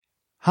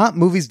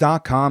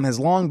HotMovies.com has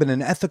long been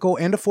an ethical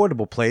and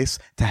affordable place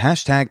to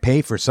hashtag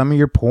pay for some of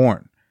your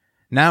porn.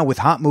 Now with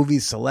Hot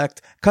Movies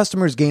Select,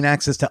 customers gain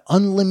access to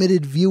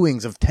unlimited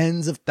viewings of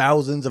tens of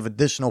thousands of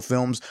additional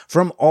films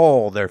from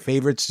all their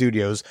favorite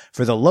studios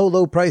for the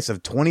low price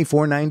of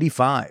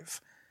 $24.95.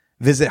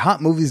 Visit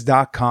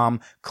HotMovies.com,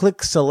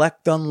 click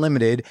Select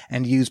Unlimited,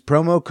 and use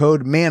promo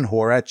code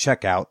MANWHORE at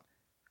checkout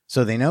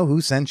so they know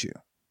who sent you.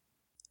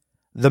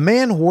 The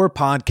Man Whore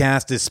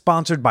podcast is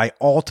sponsored by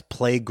Alt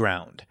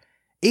Playground.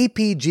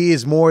 APG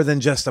is more than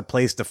just a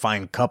place to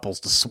find couples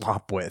to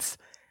swap with.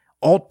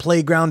 Alt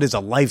Playground is a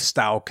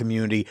lifestyle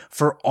community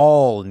for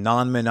all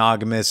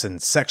non-monogamous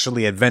and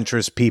sexually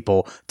adventurous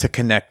people to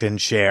connect and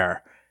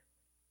share.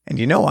 And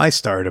you know I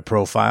started a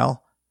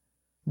profile.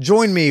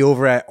 Join me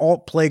over at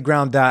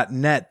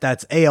altplayground.net.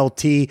 That's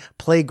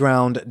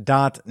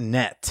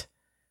altplayground.net.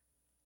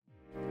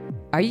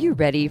 Are you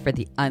ready for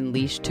the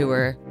Unleashed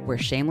Tour, where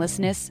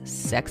shamelessness,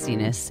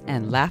 sexiness,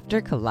 and laughter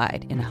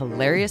collide in a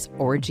hilarious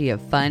orgy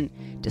of fun,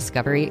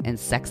 discovery, and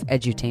sex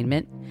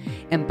edutainment?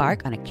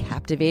 Embark on a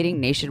captivating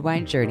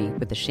nationwide journey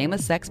with the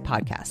Shameless Sex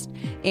Podcast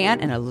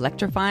and an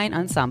electrifying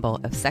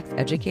ensemble of sex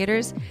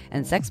educators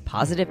and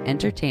sex-positive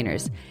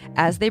entertainers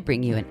as they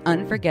bring you an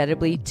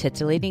unforgettably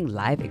titillating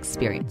live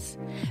experience.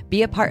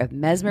 Be a part of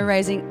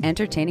mesmerizing,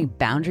 entertaining,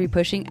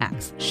 boundary-pushing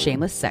acts,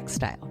 shameless sex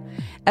style.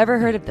 Ever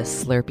heard of the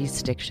Slurpee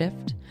stick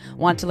shift?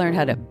 Want to learn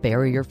how to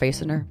bury your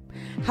face in her?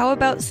 How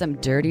about some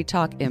dirty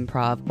talk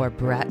improv or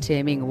brat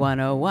taming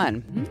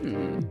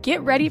 101?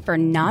 Get ready for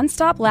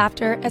nonstop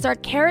laughter as our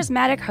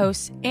charismatic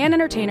hosts and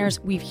entertainers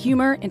weave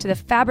humor into the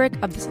fabric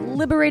of this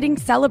liberating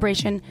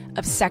celebration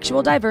of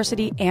sexual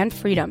diversity and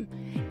freedom.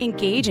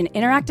 Engage in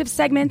interactive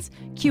segments,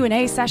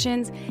 Q&A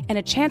sessions, and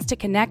a chance to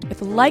connect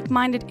with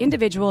like-minded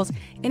individuals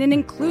in an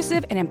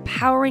inclusive and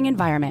empowering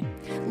environment.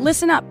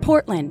 Listen up,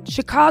 Portland,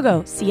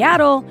 Chicago,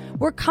 Seattle,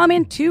 we're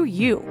coming to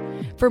you.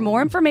 For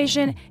more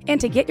information and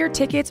to get your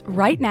tickets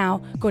right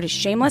now, go to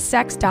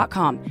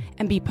shamelesssex.com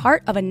and be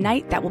part of a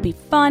night that will be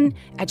fun,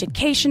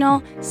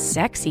 educational,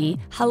 sexy,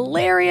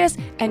 hilarious,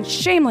 and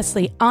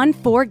shamelessly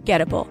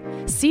unforgettable.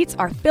 Seats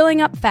are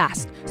filling up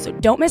fast, so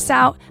don't miss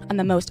out on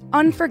the most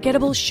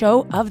unforgettable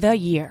show of the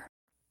year.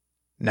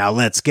 Now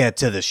let's get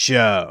to the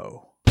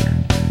show.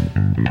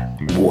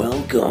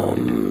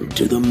 Welcome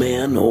to the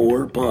Man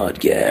Whore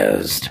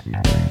Podcast.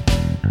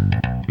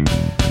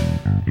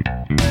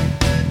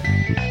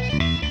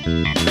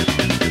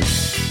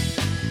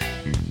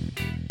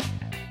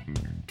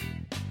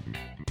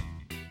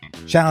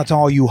 Shout out to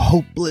all you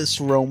hopeless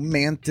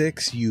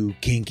romantics, you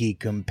kinky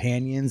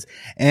companions,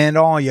 and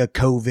all you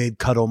COVID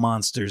cuddle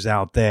monsters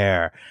out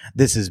there.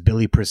 This is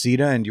Billy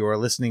Procida, and you are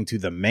listening to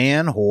the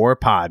Man Whore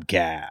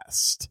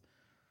Podcast.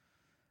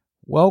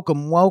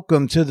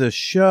 Welcome to the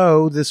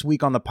show. This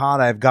week on the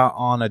pod, I've got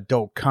on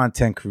adult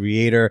content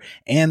creator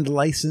and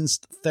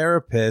licensed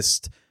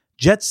therapist,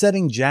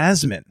 jet-setting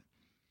Jasmine.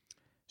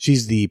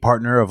 She's the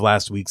partner of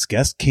last week's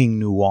guest, King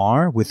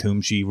Noir, with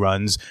whom she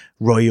runs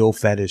Royal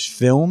Fetish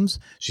Films.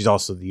 She's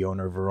also the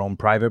owner of her own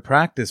private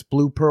practice,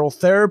 Blue Pearl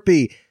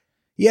Therapy.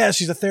 Yeah,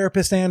 she's a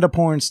therapist and a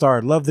porn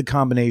star. Love the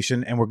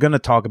combination, and we're going to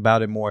talk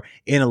about it more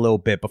in a little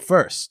bit. But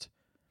first,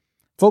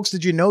 folks,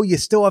 did you know you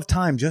still have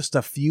time, just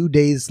a few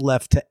days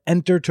left, to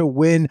enter to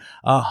win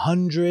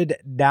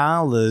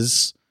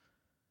 $100?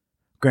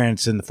 Granted,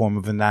 it's in the form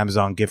of an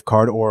Amazon gift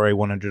card or a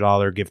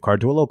 $100 gift card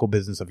to a local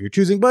business of your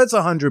choosing, but it's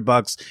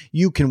 $100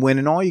 you can win,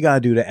 and all you got to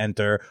do to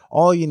enter,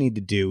 all you need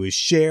to do is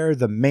share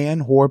the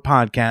Man Whore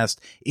Podcast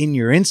in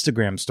your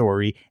Instagram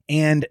story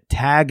and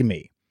tag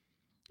me.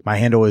 My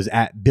handle is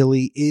at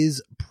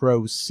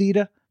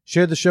BillyIsProcida.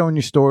 Share the show in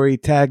your story,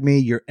 tag me,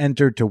 you're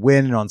entered to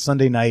win, and on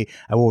Sunday night,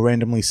 I will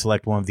randomly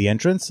select one of the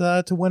entrants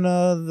to win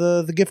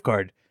the gift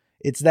card.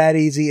 It's that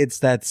easy, it's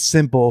that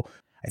simple.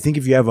 I think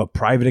if you have a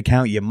private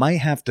account, you might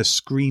have to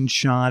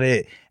screenshot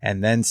it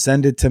and then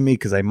send it to me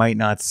because I might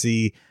not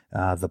see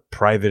the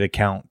private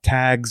account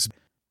tags.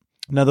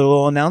 Another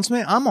little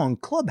announcement, I'm on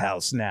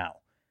Clubhouse now.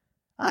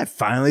 I've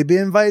finally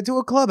been invited to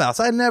a Clubhouse.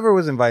 I never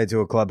was invited to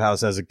a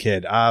Clubhouse as a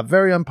kid.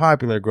 Very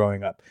unpopular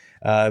growing up.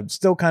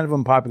 Still kind of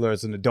unpopular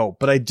as an adult,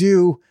 but I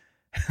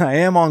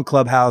am on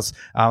Clubhouse.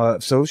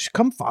 So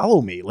come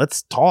follow me.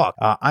 Let's talk.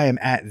 I am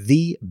at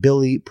the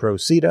Billy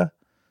Procida.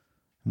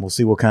 And we'll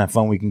see what kind of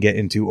fun we can get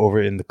into over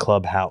in the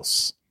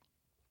Clubhouse.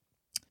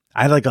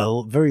 I had like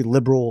a very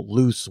liberal,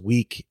 loose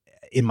week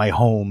in my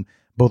home.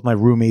 Both my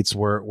roommates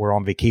were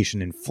on vacation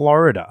in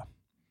Florida.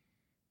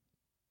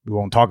 We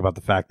won't talk about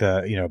the fact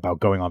that, about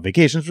going on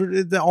vacations.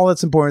 All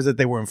that's important is that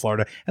they were in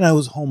Florida and I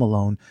was home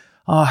alone.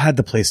 I had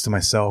the place to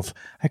myself.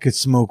 I could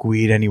smoke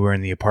weed anywhere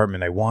in the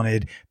apartment I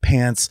wanted.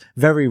 Pants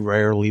very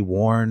rarely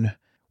worn.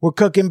 We're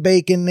cooking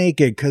bacon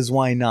naked, because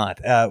why not?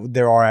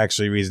 There are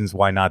actually reasons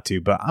why not to,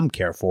 but I'm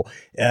careful.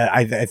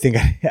 I think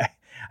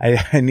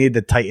I need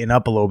to tighten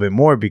up a little bit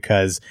more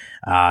because,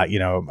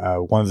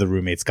 one of the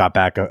roommates got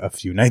back a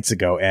few nights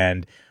ago,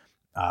 and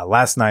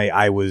last night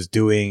I was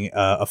doing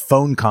a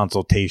phone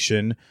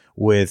consultation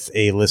with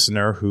a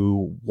listener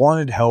who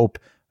wanted help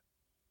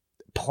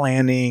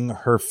planning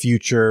her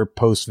future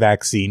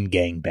post-vaccine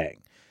gangbang.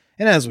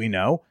 And as we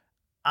know,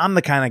 I'm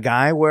the kind of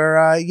guy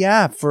where,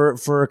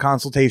 for a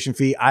consultation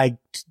fee, I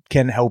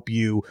can help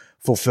you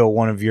fulfill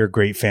one of your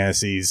great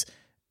fantasies,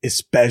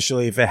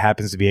 especially if it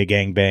happens to be a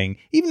gangbang,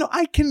 even though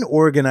I can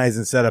organize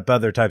and set up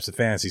other types of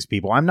fantasies,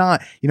 people. I'm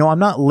not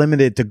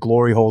limited to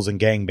glory holes and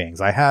gangbangs.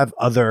 I have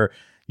other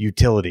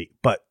utility,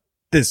 but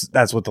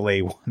that's what the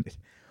lady wanted.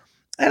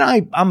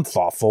 And I'm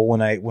thoughtful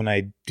when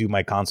I do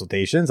my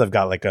consultations. I've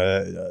got like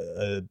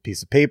a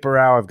piece of paper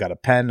out. I've got a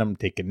pen. I'm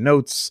taking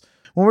notes.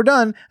 When we're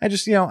done, I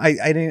just,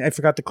 I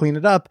forgot to clean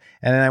it up.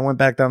 And then I went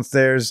back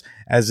downstairs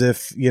as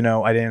if,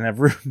 I didn't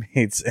have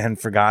roommates and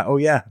forgot. Oh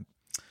yeah.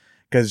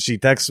 Cause she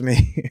texted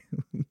me.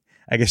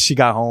 I guess she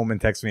got home and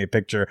texted me a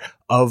picture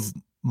of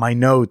my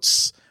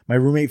notes. My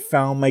roommate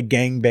found my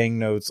gangbang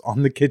notes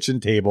on the kitchen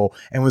table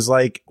and was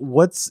like,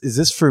 is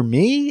this for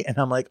me? And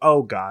I'm like,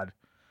 oh God.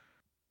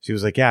 She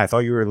was like, yeah, I thought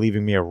you were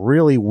leaving me a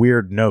really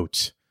weird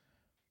note,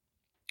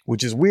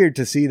 which is weird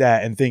to see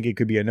that and think it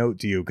could be a note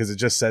to you. Cause it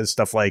just says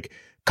stuff like,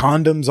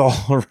 condoms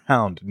all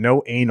around,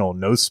 no anal,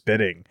 no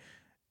spitting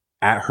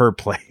at her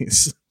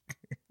place.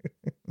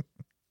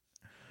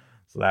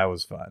 So that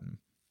was fun.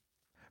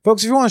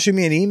 Folks, if you want to shoot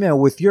me an email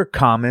with your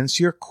comments,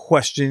 your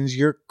questions,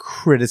 your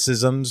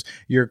criticisms,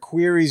 your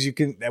queries, you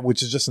can,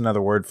 which is just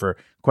another word for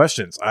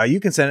questions. You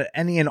can send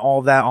any and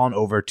all that on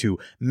over to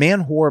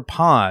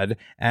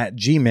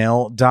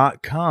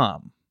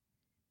manwhorepod@gmail.com.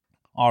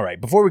 All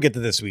right, before we get to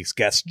this week's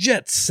guest,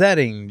 jet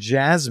setting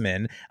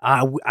Jasmine,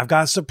 I've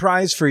got a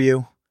surprise for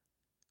you.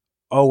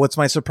 Oh, what's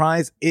my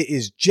surprise? It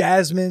is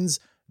Jasmine's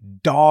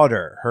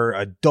daughter, her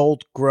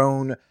adult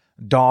grown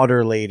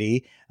daughter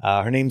lady.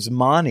 Her name's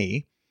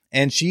Mani,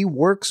 and she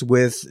works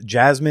with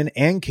Jasmine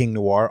and King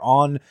Noir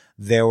on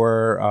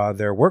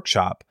their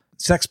workshop,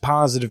 Sex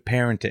Positive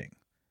Parenting.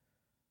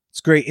 It's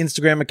a great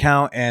Instagram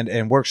account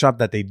and workshop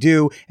that they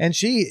do. And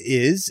she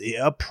is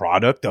a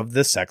product of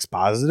the Sex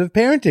Positive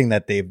Parenting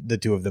that the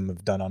two of them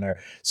have done on her.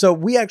 So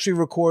we actually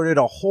recorded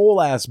a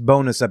whole ass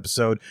bonus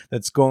episode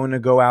that's going to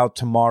go out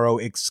tomorrow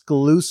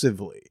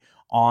exclusively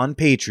on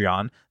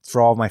Patreon. For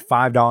all of my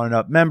 $5 and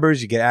up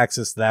members, you get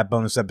access to that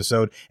bonus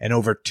episode and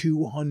over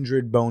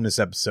 200 bonus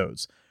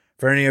episodes.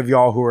 For any of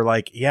y'all who are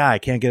like, yeah, I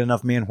can't get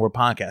enough Man Whore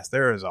podcast,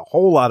 there is a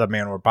whole lot of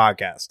Man Whore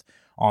podcast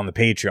on the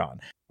Patreon.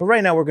 But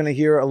right now we're going to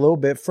hear a little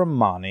bit from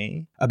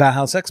Mani about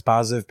how sex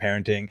positive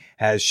parenting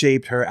has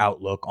shaped her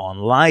outlook on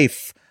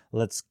life.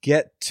 Let's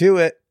get to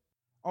it.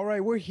 All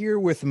right, we're here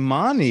with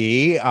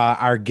Mani,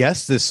 our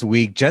guest this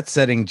week, jet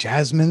setting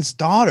Jasmine's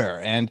daughter.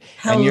 And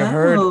you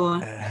heard,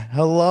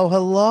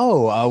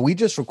 hello. We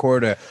just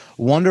recorded a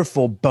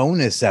wonderful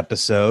bonus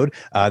episode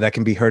that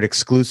can be heard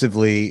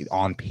exclusively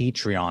on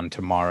Patreon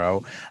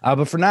tomorrow.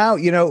 But for now,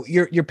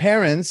 your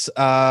parents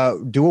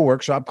do a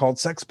workshop called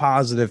Sex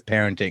Positive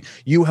Parenting.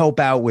 You help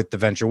out with the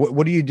venture.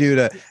 What do you do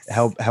to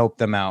help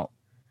them out?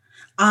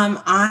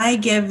 I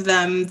give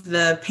them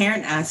the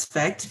parent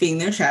aspect, being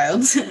their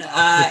child,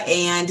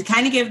 and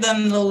kind of give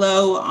them the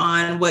low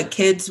on what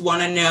kids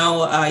want to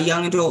know,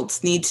 young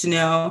adults need to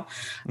know,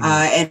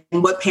 and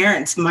what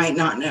parents might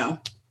not know.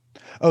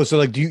 Oh, so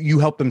like, do you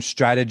help them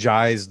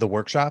strategize the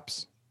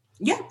workshops?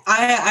 Yeah,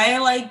 I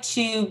like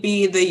to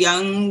be the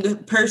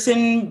young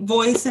person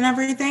voice and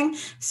everything.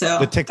 So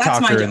the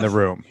TikToker in the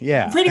room.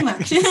 Yeah, pretty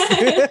much.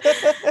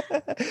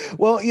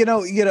 Well,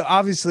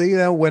 obviously,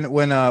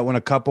 when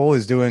a couple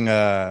is doing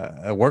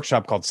a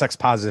workshop called Sex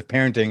Positive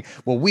Parenting,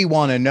 well, we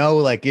want to know,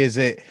 like, is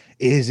it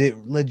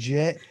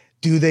legit?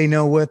 Do they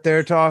know what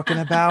they're talking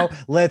about?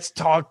 Let's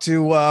talk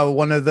to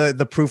one of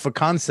the proof of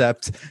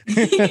concept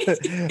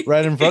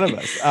right in front of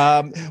us.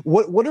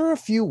 What are a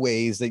few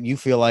ways that you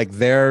feel like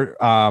their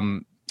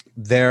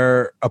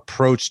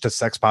approach to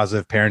sex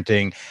positive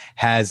parenting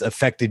has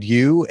affected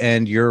you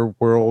and your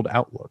world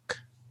outlook?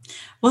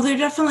 Well, there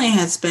definitely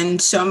has been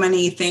so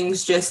many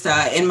things just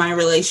in my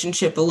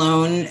relationship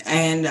alone,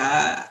 and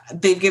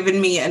they've given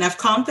me enough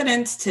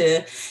confidence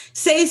to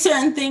say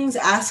certain things,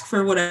 ask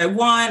for what I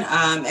want,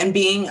 and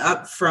being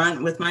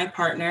upfront with my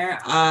partner.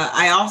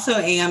 I also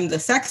am the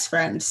sex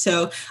friend.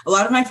 So a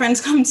lot of my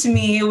friends come to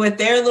me with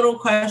their little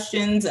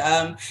questions,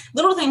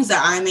 little things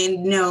that I may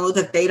know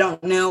that they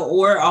don't know,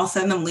 or I'll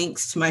send them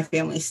links to my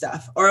family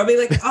stuff, or I'll be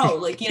like, oh,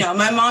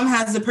 my mom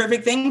has the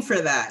perfect thing for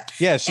that.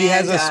 Yeah, she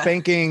has a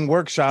spanking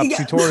workshop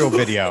tutorial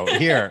video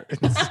here. And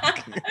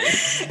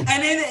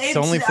it's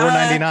only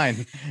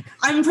 $4.99.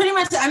 I'm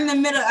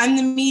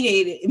the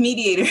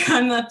mediator.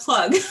 I'm the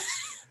plug.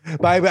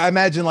 But I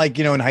imagine,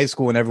 in high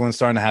school when everyone's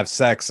starting to have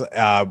sex,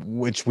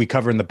 which we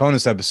cover in the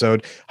bonus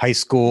episode,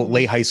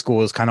 late high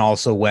school is kind of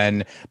also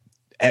when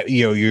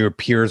your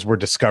peers were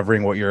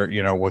discovering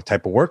what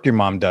type of work your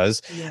mom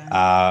does.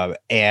 Yeah.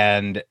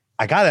 And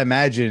I gotta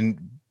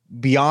imagine,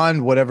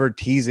 beyond whatever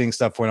teasing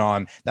stuff went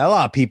on, that a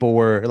lot of people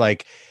were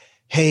like,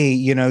 hey,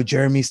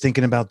 Jeremy's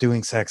thinking about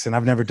doing sex and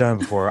I've never done it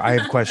before. I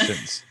have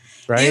questions.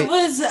 right? It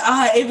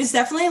was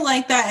definitely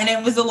like that. And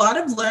it was a lot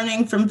of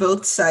learning from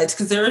both sides,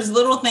 because there was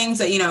little things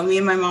that, me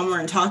and my mom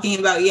weren't talking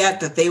about yet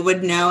that they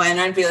would know. And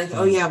I'd be like,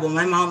 oh yeah, well,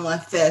 my mom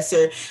left this.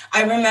 Or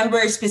I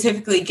remember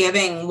specifically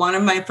giving one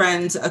of my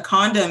friends a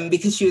condom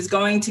because she was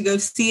going to go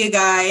see a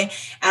guy.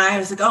 And I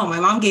was like, oh, my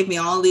mom gave me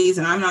all these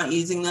and I'm not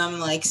using them.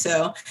 Like,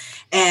 so,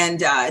 and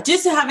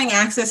just having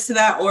access to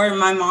that, or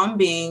my mom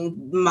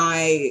being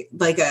my,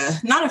 like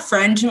not a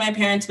friend to my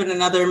parents, but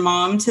another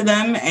mom to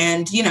them.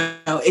 And,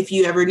 if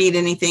you ever need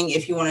anything,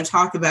 if you want to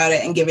talk about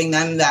it, and giving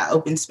them that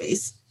open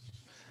space.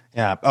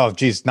 Yeah. Oh,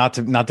 geez. Not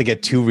to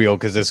get too real,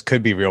 because this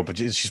could be real, but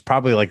she's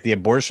probably like the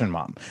abortion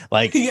mom.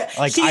 Like,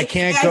 I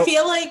can't go. I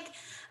feel like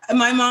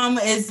my mom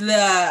is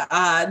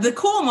the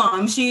cool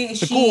mom.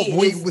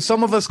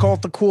 Some of us call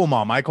it the cool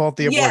mom. I call it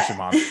the abortion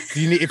mom. If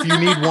you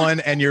need one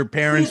and your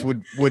parents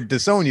would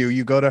disown you,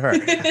 you go to her.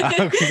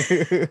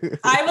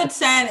 I would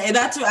send.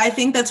 I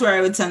think that's where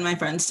I would send my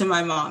friends, to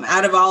my mom,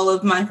 out of all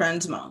of my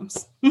friends'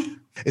 moms.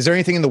 Is there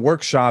anything in the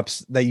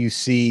workshops that you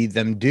see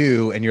them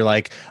do and you're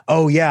like,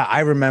 oh yeah, I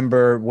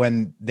remember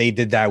when they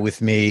did that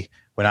with me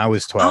when I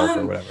was 12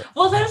 or whatever?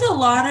 Well, there's a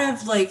lot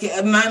of, like,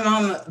 my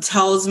mom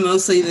tells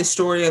mostly the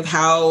story of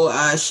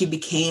how she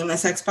became a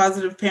sex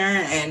positive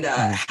parent, and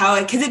how,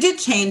 because it did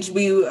change.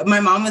 My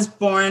mom was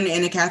born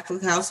in a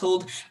Catholic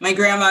household. My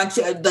grandma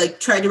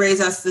tried to raise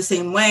us the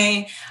same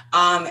way.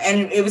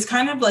 And it was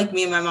kind of like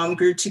me and my mom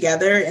grew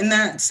together in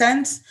that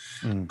sense.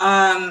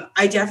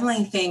 I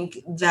definitely think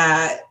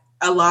that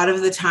a lot of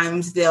the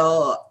times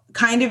they'll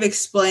kind of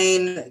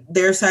explain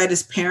their side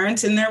as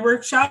parents in their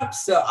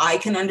workshops, so I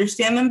can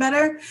understand them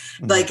better.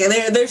 Like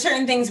there's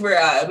certain things where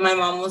my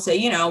mom will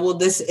say, well,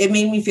 it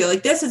made me feel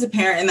like this as a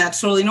parent, and that's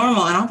totally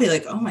normal. And I'll be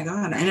like, oh my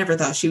God, I never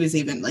thought she was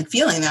even like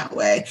feeling that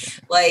way.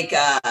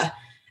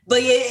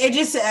 But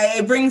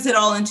it brings it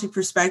all into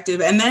perspective.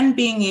 And then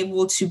being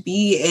able to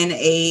be in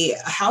a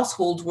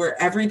household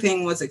where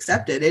everything was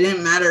accepted. It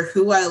didn't matter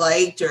who I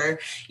liked, or,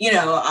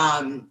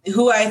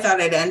 who I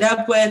thought I'd end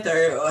up with,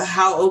 or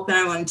how open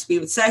I wanted to be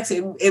with sex.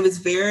 It was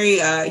very,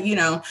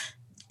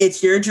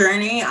 it's your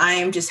journey. I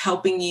am just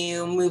helping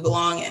you move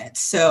along it.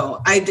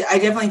 So I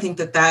definitely think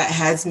that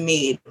has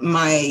made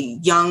my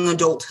young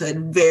adulthood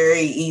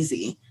very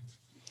easy.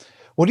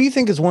 What do you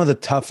think is one of the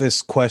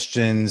toughest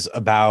questions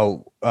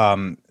about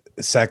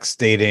sex,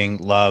 dating,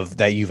 love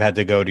that you've had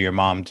to go to your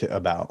mom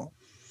about?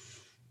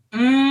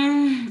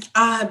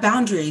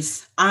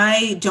 Boundaries.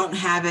 I don't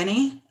have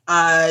any.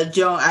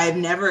 I've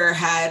never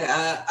had,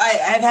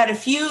 I've had a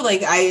few,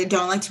 like, I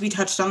don't like to be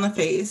touched on the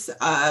face,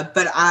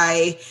 but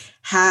I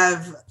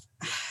have,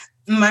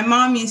 my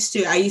mom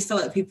I used to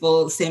let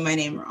people say my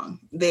name wrong.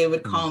 They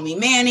would call me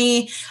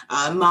Manny,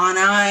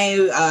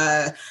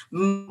 Monai,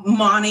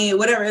 Monty,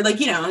 whatever,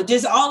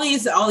 just all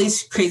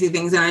these crazy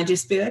things. And I'd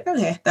just be like,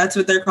 okay, that's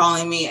what they're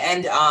calling me.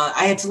 And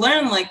I had to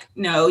learn,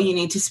 no, you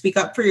need to speak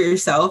up for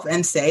yourself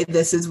and say,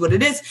 this is what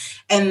it is.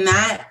 And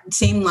that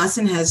same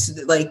lesson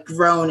has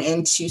grown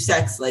into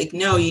sex.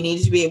 No, you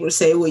need to be able to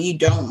say what you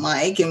don't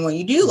like and what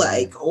you do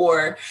like,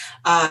 or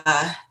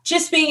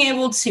just being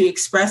able to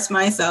express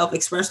myself,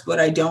 express what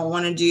I don't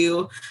want to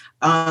do.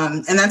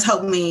 And that's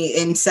helped me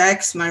in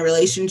sex, my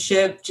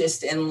relationship,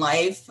 just in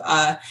life,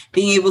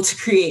 being able to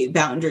create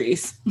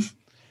boundaries.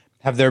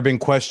 Have there been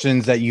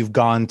questions that you've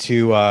gone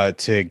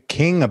to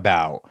King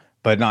about,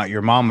 but not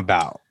your mom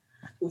about?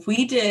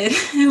 We did.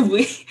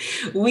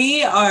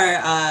 We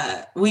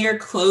are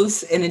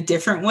close in a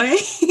different way.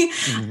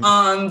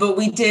 But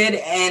we did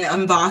an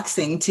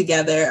unboxing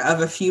together of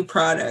a few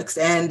products,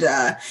 and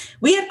I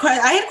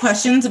had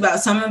questions about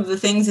some of the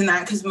things in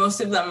that, because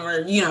most of them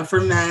were, for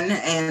men,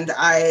 and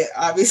I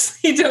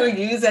obviously don't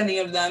use any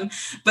of them.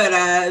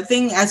 But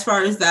thing as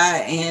far as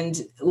that,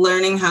 and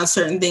learning how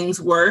certain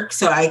things work,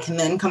 so I can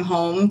then come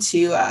home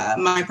to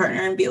my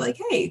partner and be like,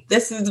 hey,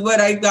 this is what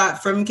I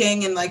got from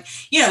King, and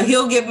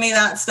he'll give me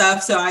that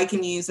stuff so I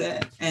can use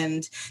it.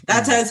 And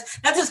that's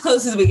as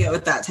close as we get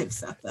with that type of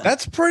stuff, though.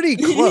 That's pretty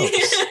close.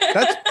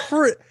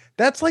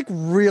 That's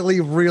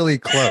really, really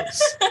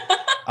close.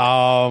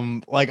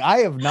 I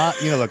have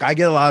not, look, I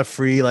get a lot of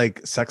free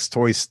sex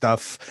toy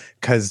stuff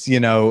because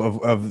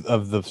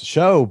of the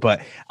show,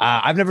 but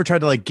I've never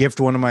tried to gift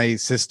one of my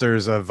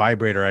sisters a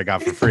vibrator I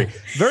got for free.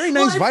 Very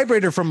nice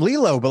vibrator from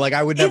Lilo, but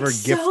I would never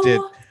gift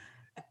it.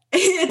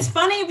 It's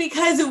funny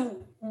because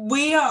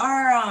we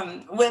are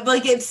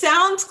it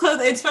sounds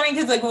close. It's funny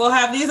because we'll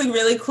have these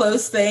really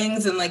close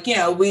things, and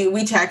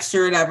we text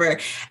or whatever,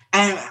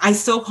 and I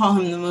still call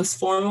him the most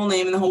formal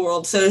name in the whole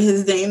world. So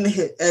his name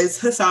is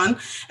Hassan,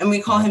 and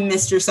we call him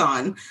Mr.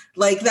 San.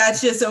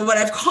 That's just what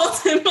I've called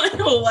him my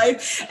whole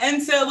life.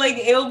 And so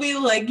it'll be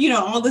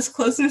all this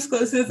closeness,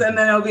 and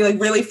then it'll be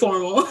really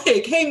formal,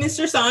 hey,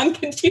 Mr. San,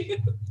 could you?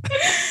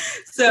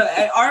 So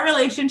our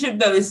relationship,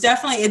 though, is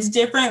definitely, it's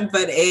different,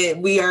 but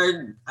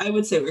I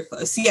would say we're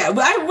close. Yeah,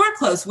 we're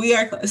close. We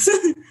are close.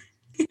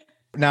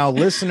 Now,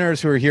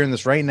 listeners who are hearing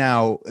this right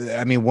now,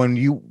 I mean, when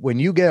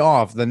you get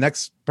off, the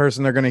next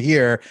person they're going to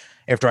hear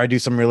after I do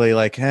some really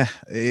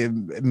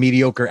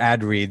mediocre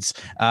ad reads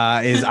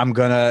is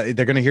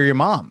they're gonna hear your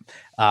mom.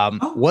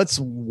 What's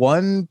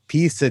one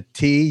piece of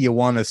tea you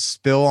want to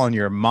spill on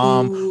your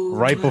mom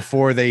right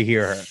before they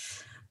hear her?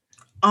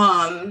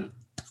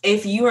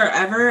 If you are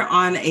ever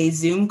on a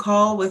Zoom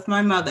call with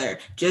my mother,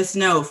 just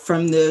know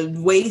from the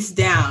waist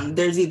down,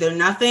 there's either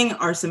nothing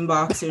or some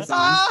boxers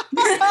on.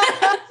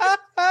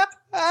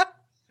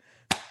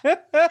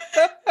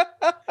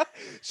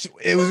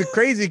 It was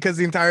crazy because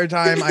the entire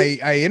time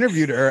I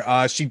interviewed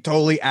her, she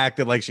totally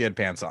acted like she had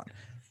pants on.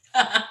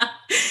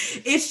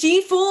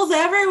 She fools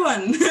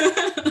everyone.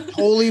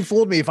 Totally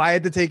fooled me. If I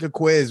had to take a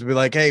quiz, be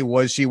like, hey,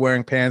 was she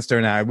wearing pants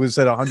during that? I would have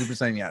said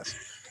 100% yes.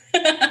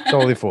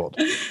 Totally fooled.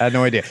 I had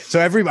no idea.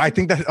 So I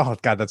think that, oh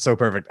God, that's so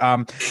perfect.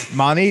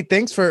 Mani,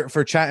 thanks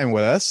for chatting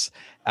with us.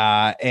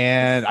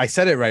 And I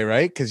said it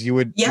right? Because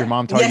your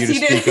mom taught you to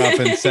speak up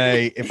and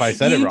say if I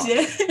said it wrong.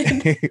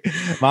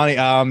 Mani,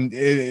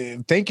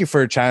 thank you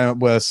for chatting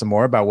with us some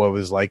more about what it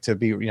was like to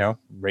be,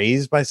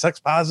 raised by sex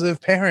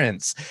positive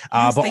parents.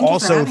 Yes, but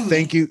also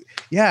thank you.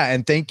 Yeah.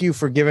 And thank you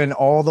for giving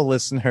all the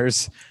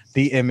listeners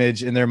the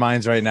image in their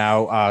minds right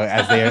now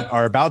as they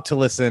are about to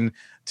listen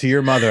to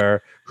your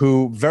mother,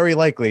 who very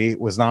likely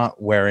was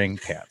not wearing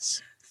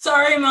pants.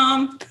 Sorry,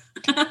 Mom.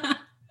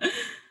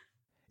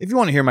 If you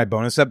want to hear my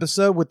bonus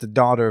episode with the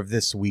daughter of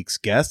this week's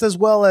guest, as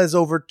well as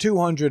over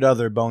 200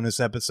 other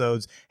bonus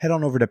episodes, head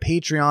on over to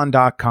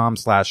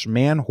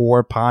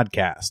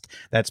patreon.com/manwhorepodcast.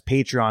 That's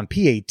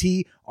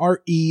Patreon,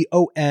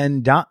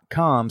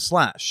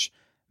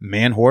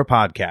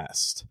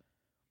 patreon.com/manwhorepodcast.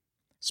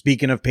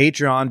 Speaking of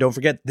Patreon, don't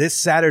forget this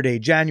Saturday,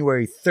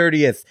 January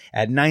 30th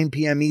at 9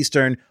 p.m.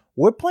 Eastern,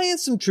 we're playing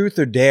some Truth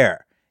or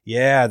Dare.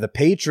 Yeah, the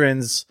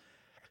patrons.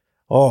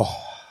 Oh,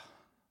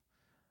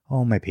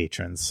 my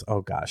patrons.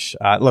 Oh, gosh.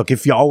 Look,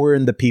 if y'all were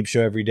in the Peep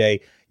Show every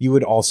day, you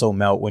would also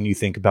melt when you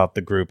think about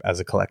the group as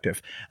a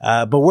collective.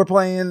 But we're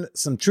playing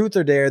some Truth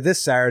or Dare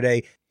this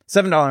Saturday.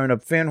 $7 and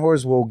up fan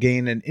whores will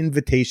gain an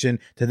invitation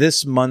to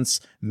this month's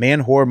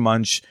Man Whore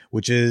Munch,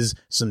 which is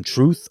some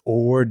Truth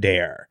or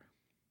Dare.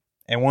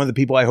 And one of the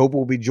people I hope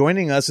will be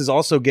joining us is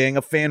also getting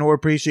a fan whore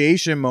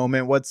appreciation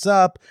moment. What's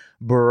up,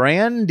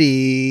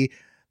 Brandy,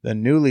 the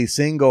newly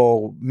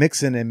single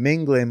mixing and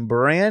mingling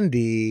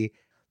Brandy,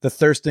 the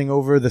thirsting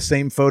over the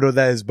same photo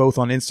that is both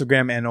on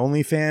Instagram and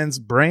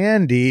OnlyFans.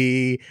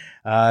 Brandy,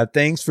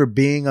 thanks for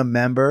being a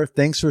member.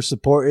 Thanks for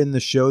supporting the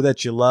show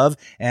that you love.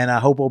 And I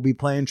hope I'll be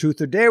playing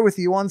Truth or Dare with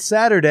you on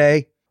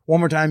Saturday.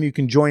 One more time, you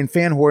can join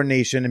Fan Whore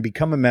Nation and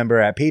become a member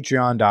at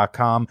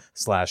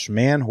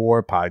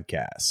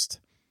patreon.com/manwhorepodcast.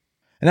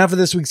 And now for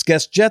this week's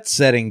guest, jet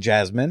setting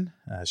Jasmine.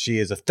 She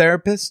is a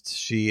therapist.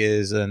 She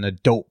is an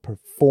adult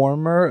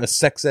performer, a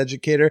sex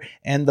educator,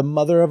 and the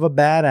mother of a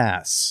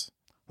badass.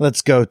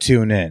 Let's go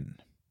tune in.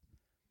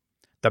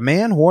 The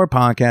Man Whore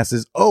Podcast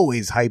is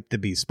always hyped to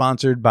be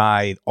sponsored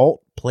by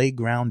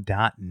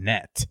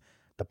altplayground.net,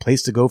 the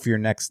place to go for your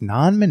next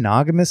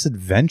non-monogamous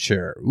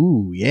adventure.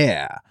 Ooh,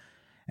 yeah.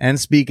 And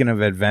speaking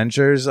of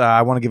adventures,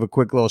 I want to give a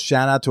quick little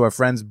shout out to our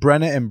friends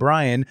Brenna and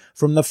Brian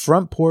from the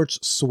Front Porch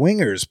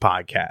Swingers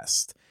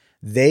podcast.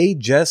 They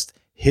just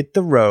hit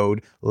the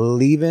road,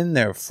 leaving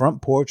their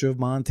front porch of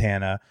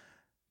Montana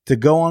to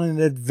go on an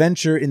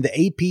adventure in the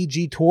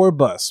APG tour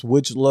bus,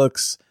 which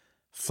looks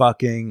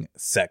fucking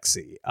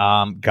sexy.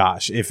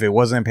 Gosh, if it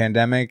wasn't a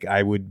pandemic,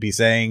 I would be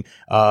saying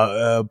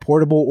a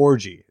portable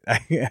orgy.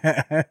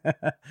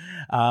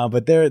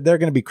 But they're going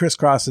to be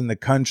crisscrossing the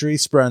country,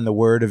 spreading the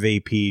word of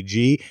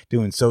APG,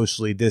 doing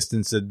socially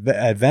distanced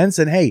events.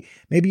 And hey,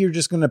 maybe you're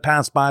just going to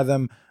pass by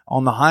them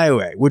on the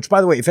highway, which,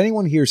 by the way, if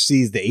anyone here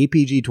sees the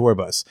APG tour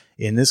bus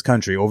in this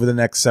country over the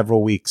next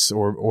several weeks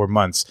or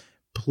months,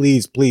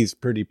 please,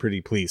 pretty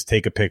please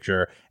take a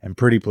picture and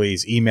pretty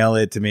please email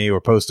it to me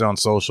or post it on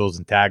socials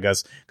and tag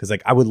us. Cause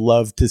I would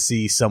love to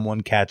see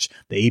someone catch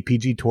the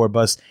APG tour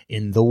bus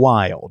in the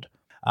wild.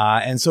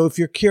 And so if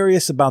you're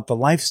curious about the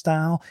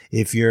lifestyle,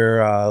 if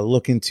you're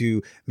looking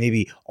to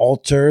maybe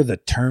alter the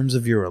terms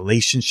of your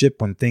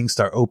relationship when things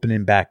start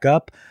opening back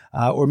up,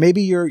 or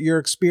maybe you're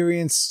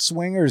experienced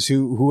swingers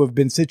who have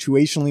been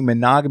situationally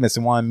monogamous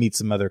and want to meet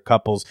some other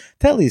couples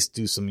to at least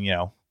do some,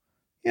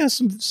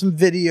 some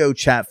video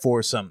chat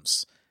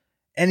foursomes.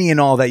 Any and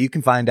all that you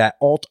can find at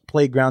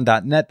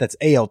altplayground.net. That's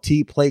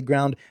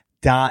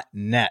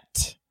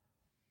altplayground.net.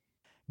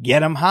 Get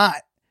them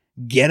hot.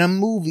 Get them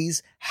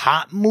movies.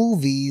 Hot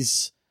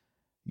movies.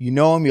 You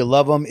know them, you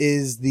love them,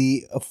 is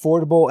the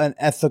affordable and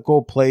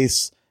ethical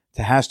place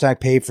to hashtag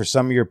pay for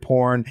some of your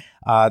porn.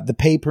 The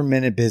pay per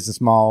minute business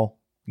model.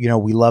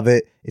 We love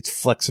it. It's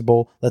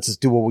flexible. Lets us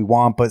do what we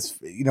want. But,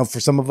 for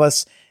some of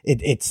us,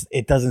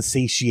 it doesn't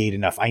satiate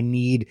enough. I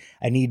need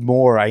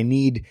more. I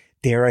need,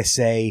 dare I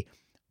say,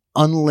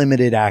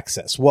 unlimited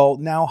access. Well,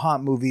 now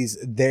Hot Movies,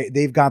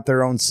 they've got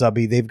their own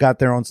subby. They've got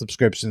their own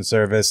subscription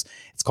service.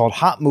 It's called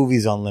Hot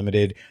Movies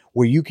Unlimited,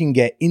 where you can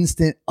get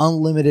instant,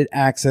 unlimited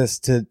access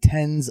to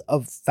tens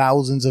of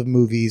thousands of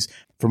movies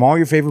from all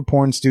your favorite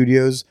porn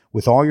studios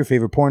with all your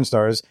favorite porn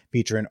stars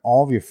featuring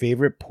all of your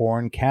favorite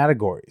porn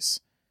categories.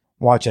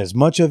 Watch as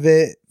much of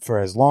it for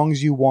as long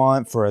as you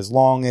want, for as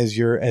long as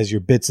your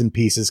bits and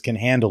pieces can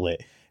handle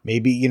it.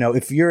 Maybe,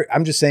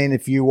 I'm just saying,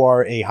 if you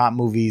are a Hot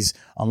Movies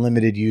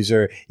Unlimited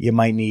user, you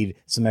might need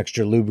some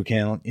extra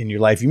lubricant in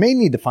your life. You may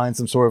need to find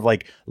some sort of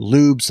like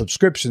lube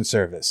subscription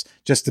service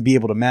just to be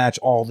able to match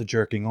all the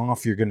jerking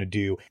off you're going to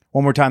do.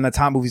 One more time, that's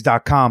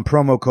hotmovies.com,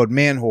 promo code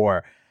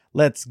MANWHORE.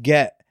 Let's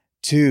get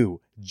to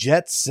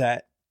Jet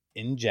Set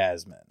in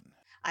Jasmine.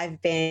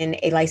 I've been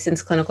a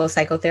licensed clinical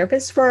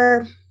psychotherapist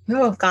for,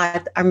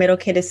 our middle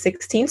kid is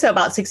 16, so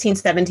about 16,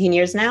 17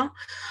 years now.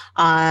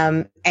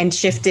 And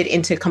shifted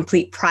into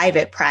complete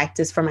private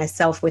practice for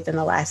myself within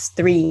the last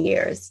 3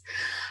 years.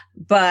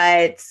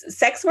 But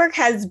sex work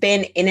has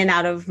been in and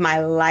out of my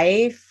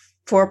life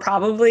for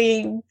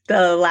probably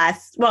for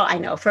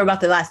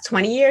about the last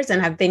 20 years.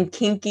 And I've been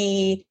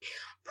kinky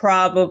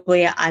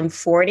I'm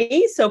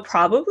 40, so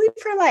probably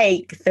for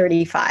like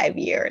 35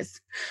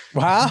 years.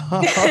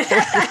 Wow.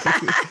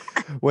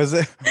 Was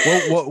it,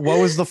 what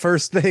was the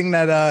first thing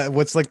that,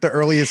 what's like the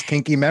earliest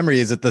kinky memory?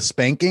 Is it the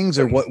spankings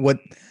or what?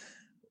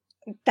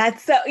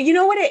 That's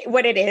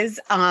what it is.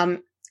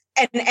 And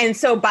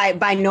so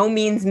by no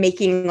means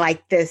making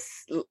like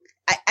this,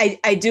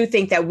 I do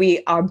think that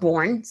we are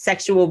born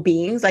sexual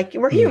beings, like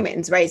we're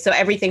humans, right? So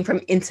everything from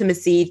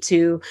intimacy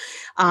to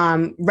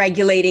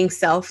regulating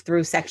self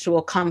through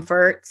sexual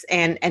comforts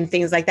and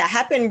things like that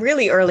happened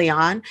really early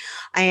on.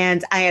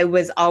 And I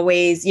was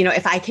always,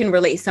 if I can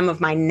relate some of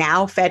my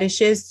now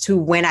fetishes to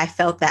when I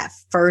felt that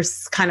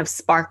first kind of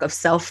spark of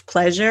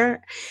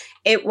self-pleasure,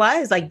 it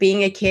was like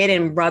being a kid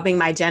and rubbing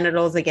my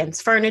genitals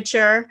against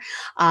furniture.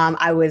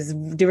 I was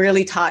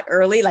really taught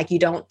early, like you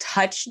don't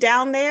touch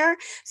down there.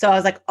 So I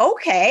was like,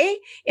 okay,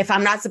 if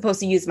I'm not supposed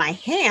to use my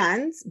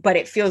hands, but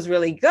it feels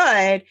really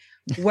good,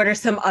 what are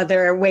some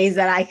other ways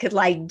that I could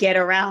like get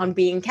around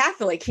being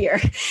Catholic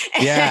here?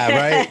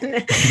 Yeah,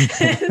 right.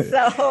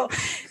 So,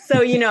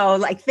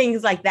 like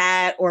things like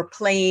that, or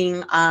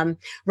playing,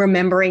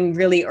 remembering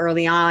really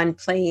early on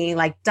playing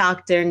like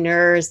doctor,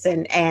 nurse,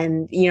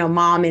 and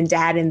mom and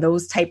dad and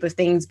those type of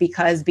things,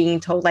 because being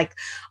told like,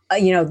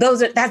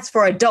 that's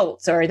for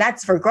adults or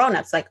that's for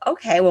grownups. Like,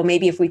 okay, well,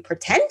 maybe if we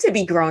pretend to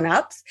be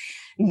grownups,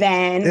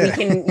 then we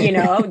can,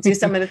 do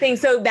some of the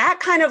things. So that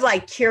kind of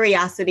like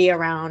curiosity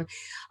around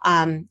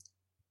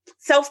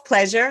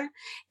self-pleasure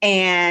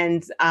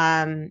and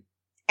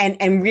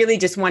really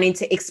just wanting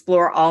to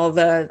explore all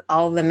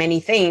the many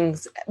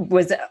things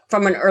was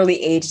from an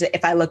early age that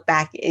if I look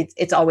back,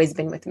 it's always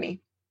been with me.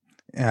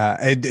 Yeah.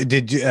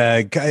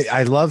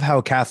 I love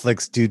how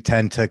Catholics do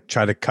tend to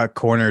try to cut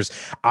corners.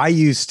 I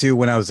used to,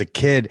 when I was a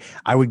kid,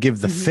 I would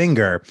give the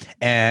finger,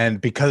 and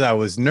because I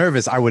was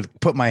nervous, I would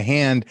put my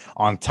hand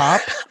on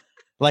top,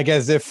 like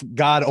as if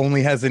God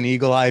only has an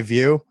eagle eye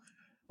view.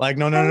 Like,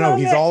 no.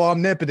 He's all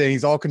omnipotent.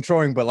 He's all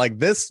controlling. But like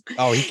this,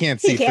 he can't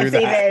see through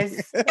that.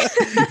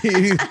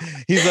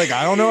 He's like,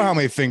 I don't know how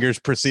many fingers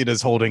Presida's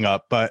holding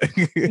up, but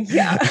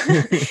yeah.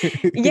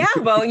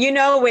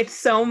 Well, with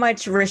so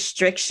much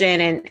restriction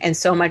and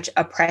so much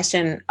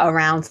oppression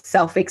around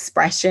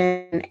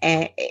self-expression,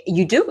 and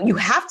you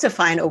have to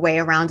find a way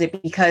around it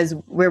because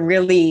we're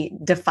really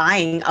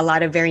defying a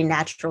lot of very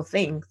natural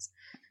things.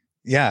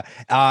 Yeah.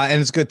 And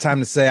it's a good time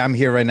to say I'm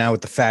here right now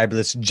with the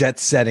fabulous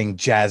jet-setting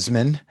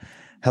Jasmine.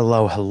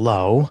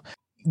 Hello.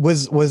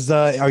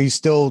 Are you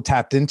still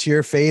tapped into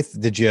your faith?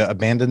 Did you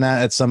abandon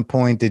that at some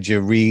point? Did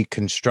you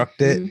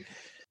reconstruct it?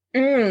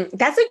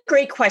 That's a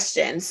great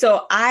question.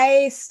 So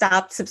I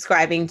stopped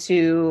subscribing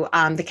to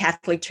the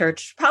Catholic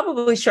Church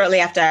probably shortly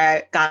after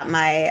I got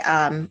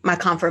my my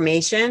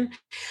confirmation.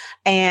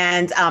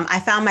 And I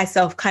found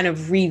myself kind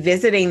of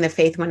revisiting the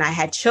faith when I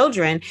had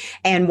children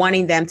and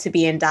wanting them to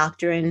be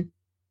indoctrinated,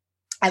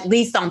 at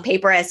least on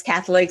paper, as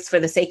Catholics for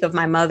the sake of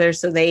my mother.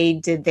 So they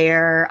did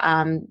their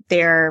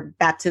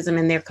baptism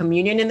and their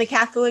communion in the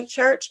Catholic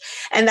Church.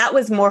 And that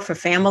was more for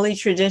family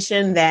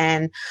tradition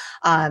than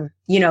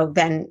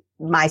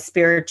my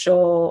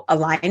spiritual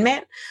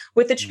alignment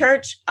with the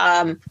church.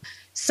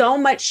 So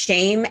much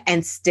shame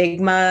and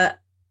stigma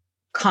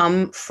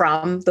come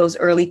from those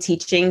early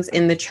teachings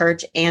in the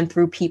church and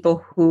through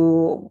people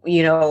who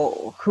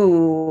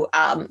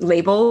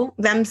label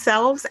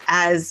themselves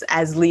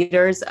as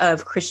leaders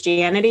of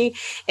Christianity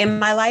in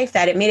my life,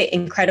 that it made it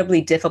incredibly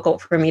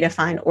difficult for me to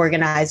find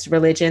organized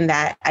religion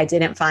that I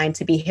didn't find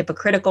to be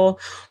hypocritical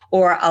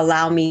or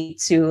allow me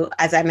to,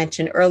 as I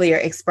mentioned earlier,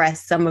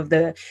 express some of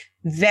the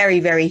very,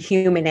 very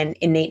human and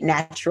innate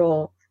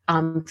natural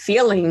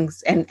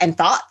feelings and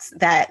thoughts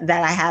that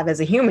I have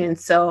as a human.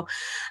 So,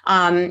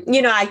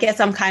 I guess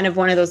I'm kind of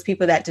one of those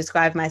people that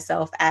describe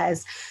myself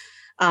as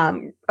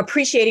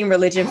appreciating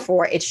religion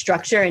for its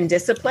structure and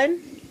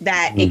discipline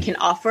that it can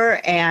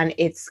offer and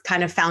its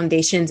kind of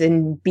foundations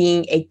in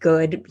being a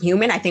good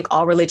human. I think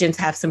all religions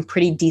have some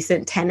pretty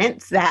decent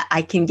tenets that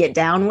I can get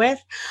down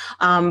with.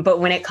 But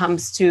when it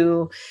comes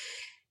to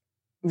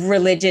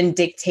religion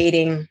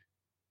dictating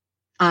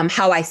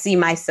how I see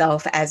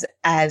myself as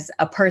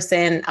a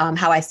person,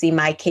 how I see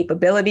my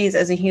capabilities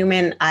as a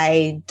human.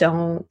 I'm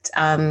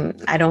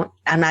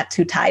not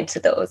too tied to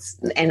those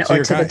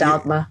or to the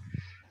dogma.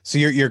 So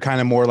you're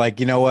kind of more like,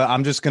 you know what,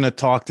 I'm just going to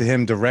talk to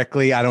him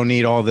directly. I don't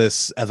need all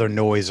this other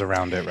noise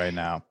around it right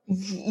now.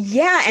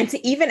 Yeah. And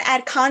to even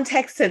add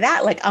context to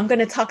that, like I'm going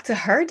to talk to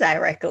her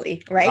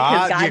directly, right?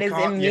 Because God is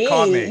in me. You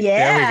caught me.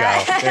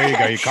 Yeah. There you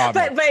go. You caught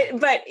me.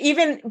 But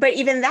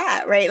even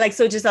that, right? Like,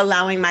 so just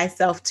allowing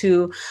myself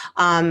to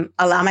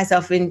allow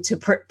myself to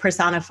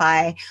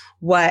personify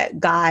what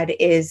God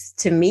is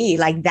to me,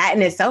 like that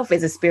in itself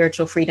is a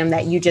spiritual freedom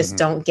that you just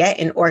don't get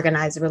in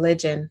organized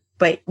religion.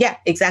 But yeah,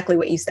 exactly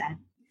what you said.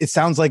 It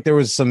sounds like there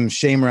was some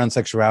shame around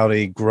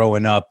sexuality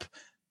growing up,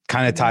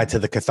 kind of tied to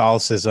the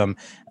Catholicism.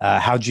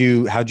 How'd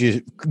you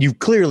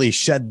clearly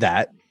shed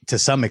that to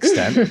some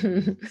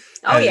extent?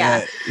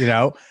 Yeah.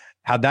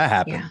 How'd that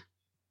happen?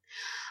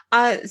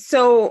 Yeah.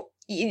 So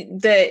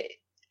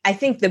I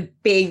think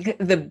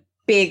the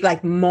big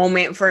like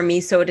moment for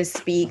me, so to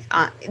speak,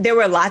 there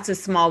were lots of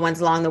small ones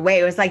along the way.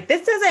 It was like,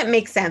 this doesn't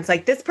make sense.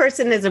 Like this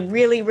person is a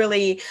really,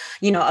 really,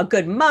 a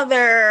good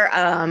mother,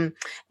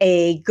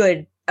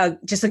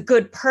 just a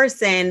good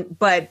person,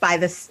 but by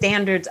the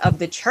standards of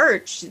the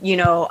church,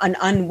 an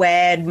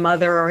unwed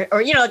mother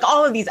or like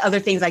all of these other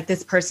things, like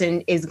this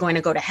person is going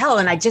to go to hell.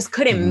 And I just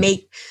couldn't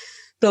make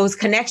those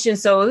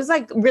connections. So it was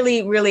like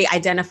really, really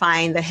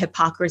identifying the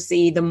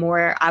hypocrisy. The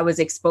more I was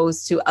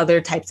exposed to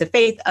other types of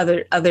faith,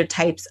 other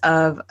types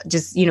of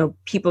just,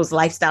 people's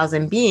lifestyles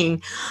and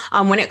being,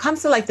 when it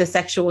comes to like the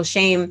sexual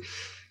shame,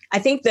 I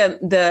think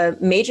the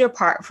major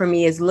part for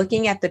me is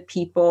looking at the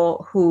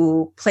people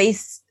who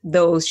place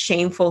those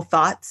shameful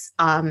thoughts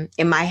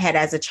in my head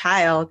as a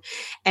child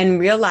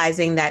and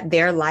realizing that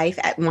their life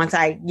once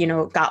I,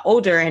 got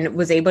older and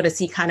was able to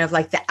see kind of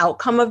like the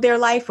outcome of their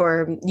life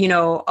or,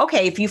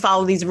 okay, if you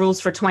follow these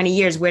rules for 20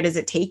 years, where does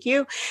it take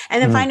you?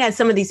 And then find out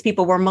some of these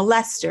people were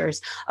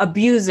molesters,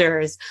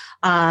 abusers.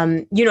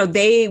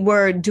 They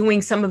were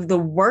doing some of the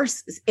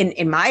worst,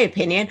 in my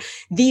opinion,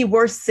 the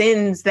worst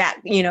sins that,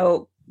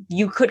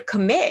 you could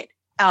commit,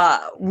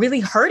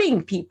 really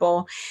hurting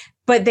people,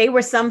 but they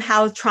were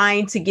somehow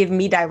trying to give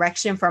me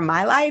direction for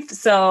my life.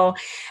 So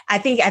I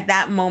think at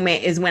that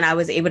moment is when I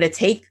was able to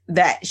take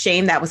that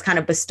shame that was kind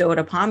of bestowed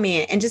upon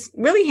me and just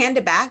really hand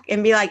it back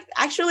and be like,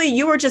 actually,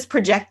 you were just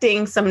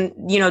projecting some,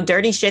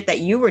 dirty shit that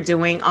you were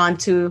doing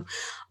onto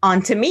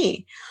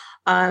me.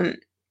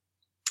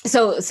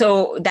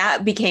 So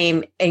that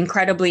became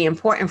incredibly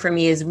important for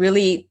me, is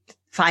really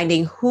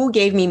finding who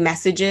gave me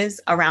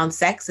messages around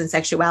sex and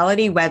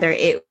sexuality, whether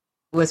it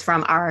was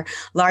from our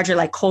larger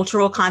like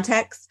cultural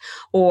context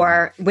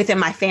or within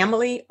my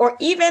family, or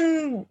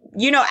even,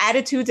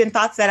 attitudes and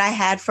thoughts that I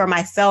had for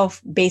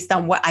myself based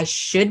on what I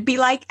should be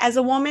like as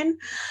a woman.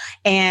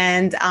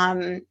 And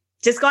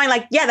just going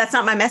like, yeah, that's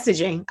not my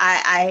messaging.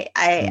 I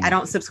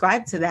don't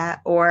subscribe to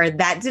that, or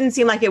that didn't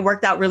seem like it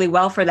worked out really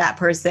well for that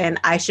person.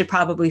 I should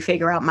probably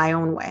figure out my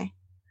own way.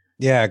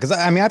 Yeah, because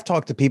I've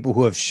talked to people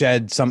who have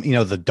shed some,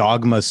 the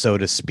dogma, so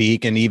to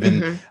speak, and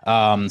even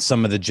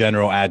some of the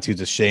general attitudes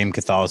of shame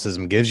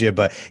Catholicism gives you.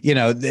 But,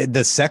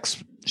 the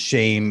sex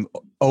shame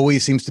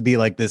always seems to be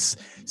like this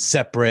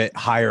separate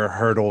higher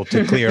hurdle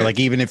to clear. Like,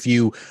 even if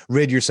you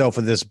rid yourself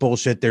of this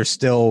bullshit, there's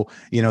still,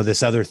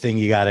 this other thing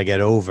you got to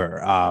get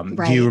over.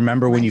 Do you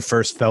remember when you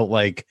first felt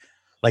like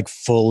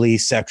fully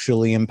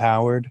sexually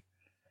empowered?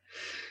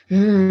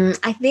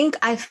 I think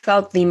I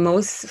felt the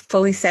most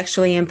fully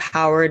sexually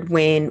empowered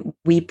when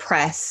we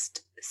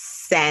pressed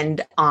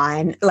send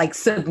on, like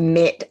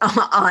submit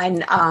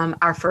on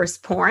our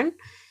first porn.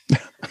 It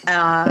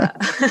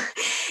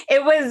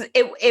was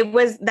that.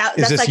 Is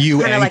that's this like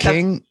you and like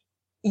King?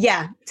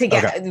 Yeah,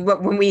 together. Okay.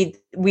 When we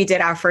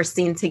did our first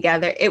scene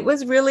together, it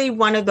was really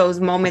one of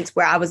those moments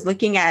where I was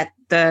looking at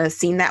the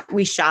scene that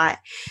we shot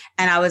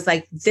and I was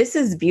like, this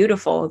is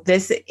beautiful.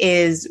 This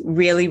is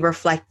really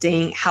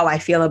reflecting how I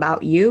feel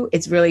about you.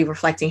 It's really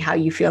reflecting how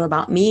you feel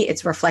about me.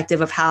 It's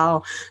reflective of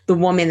how the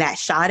woman that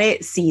shot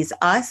it sees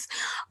us.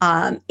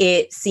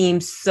 It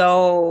seems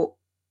so,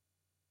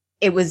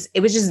 it was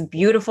just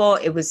beautiful.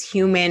 It was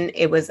human.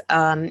 It was,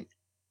 I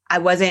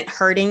wasn't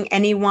hurting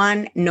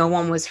anyone. No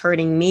one was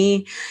hurting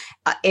me.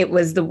 It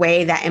was the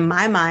way that in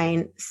my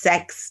mind,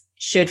 sex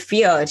should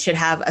feel. It should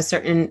have a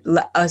certain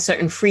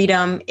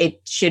freedom.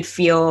 It should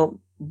feel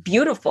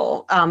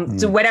beautiful,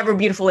 to whatever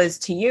beautiful is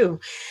to you.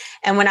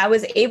 And when I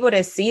was able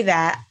to see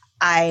that,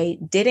 I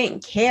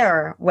didn't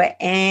care what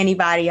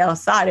anybody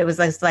else thought. It was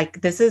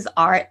like, this is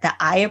art that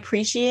I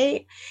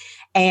appreciate.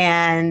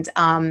 And,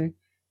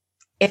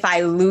 if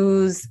I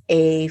lose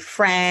a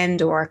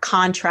friend or a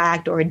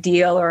contract or a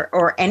deal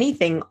or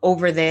anything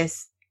over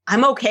this,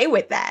 I'm okay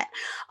with that.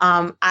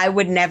 I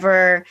would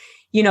never,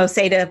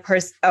 say to a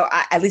person, or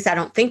at least I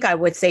don't think I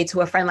would say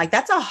to a friend, like,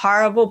 that's a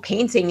horrible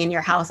painting in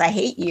your house. I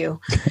hate you,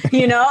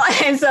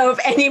 And so if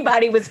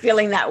anybody was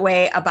feeling that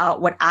way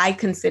about what I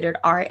considered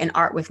art and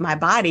art with my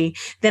body,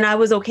 then I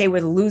was okay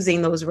with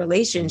losing those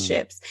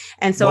relationships.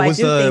 And so what was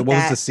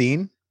the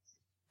scene?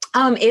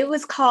 It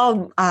was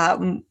called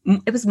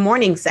it was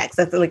morning sex.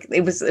 That's like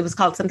it was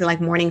called something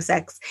like morning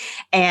sex,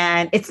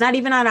 and it's not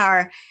even on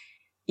our.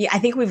 Yeah, I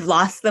think we've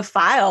lost the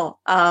file.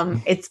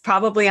 It's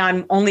probably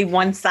on only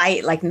one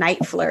site, like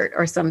Night Flirt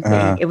or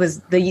something. It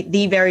was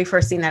the very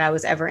first scene that I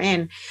was ever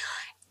in,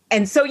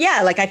 and so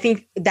yeah, like I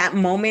think that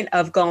moment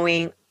of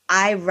going,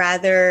 I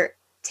rather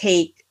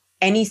take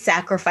any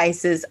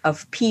sacrifices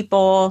of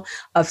people,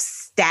 of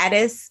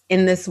status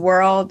in this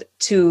world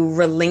to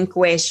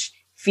relinquish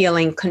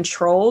feeling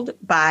controlled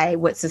by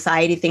what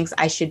society thinks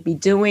I should be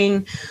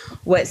doing,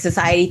 what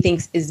society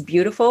thinks is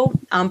beautiful.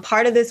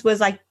 Part of this was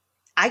like,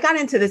 I got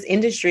into this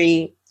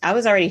industry, I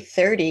was already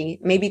 30,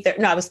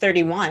 I was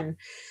 31.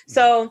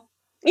 So,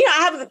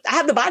 I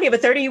have the body of a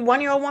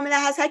 31-year-old woman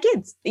that has had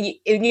kids,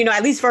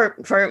 at least for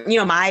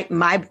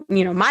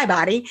my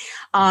body,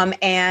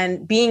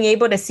 and being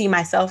able to see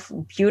myself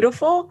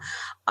beautiful.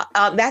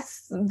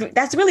 That's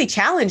really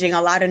challenging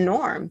a lot of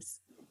norms.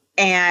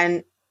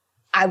 And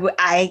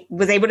I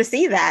was able to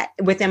see that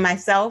within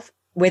myself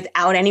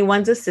without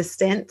anyone's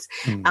assistance,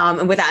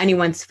 and without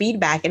anyone's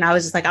feedback. And I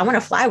was just like, I want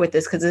to fly with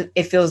this because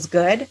it feels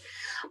good.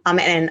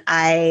 And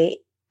I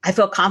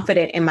feel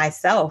confident in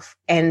myself,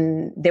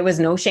 and there was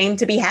no shame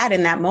to be had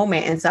in that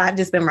moment. And so I've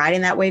just been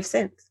riding that wave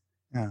since.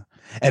 Yeah.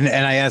 And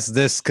I asked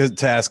this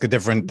to ask a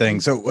different thing.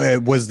 So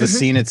was the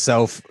scene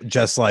itself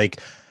just like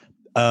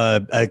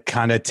a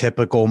kind of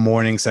typical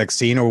morning sex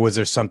scene, or was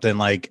there something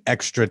like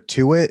extra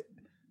to it?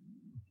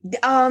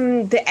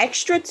 The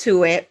extra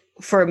to it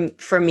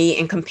for me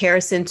in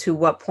comparison to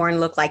what porn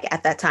looked like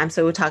at that time.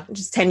 So we're talking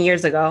just 10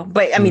 years ago,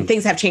 but I mean,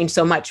 things have changed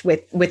so much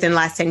within the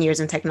last 10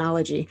 years in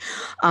technology,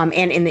 and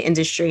in the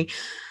industry.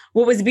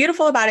 What was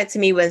beautiful about it to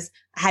me was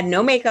I had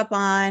no makeup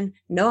on,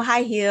 no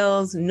high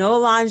heels, no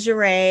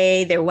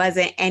lingerie. There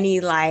wasn't any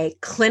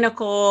like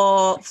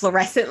clinical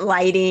fluorescent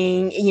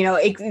lighting,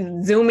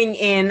 zooming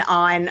in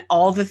on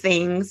all the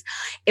things.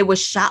 It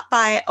was shot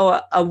by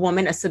a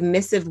woman, a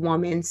submissive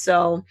woman.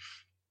 So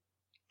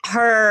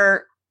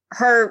her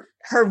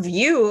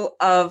view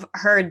of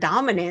her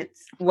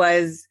dominance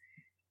was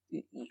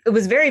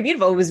very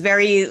beautiful. It was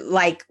very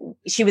like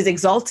she was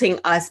exalting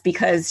us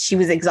because she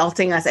was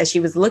exalting us as she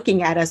was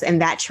looking at us,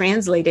 and that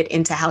translated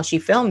into how she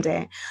filmed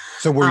it.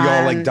 So were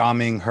y'all like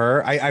doming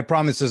her? I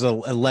promise there's a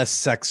less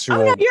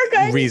sexual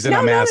reason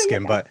I'm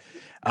asking, but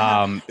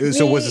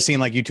so was the scene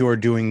like you two are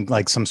doing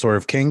like some sort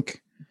of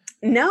kink?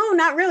 No,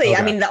 not really.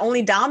 Okay. I mean, the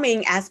only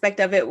doming aspect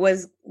of it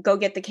was go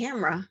get the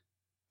camera.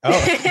 Oh,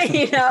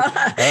 right.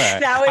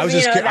 That was,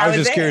 I was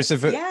just curious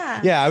if it,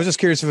 yeah, I was just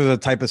curious if it was a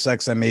type of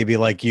sex that maybe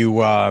like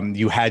you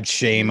had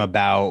shame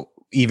about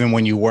even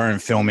when you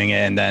weren't filming it,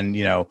 and then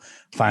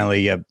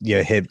finally you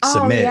hit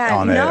submit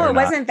on it. No, it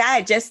wasn't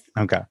that. Just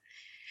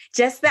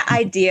the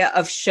idea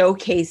of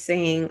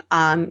showcasing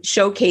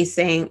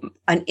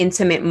an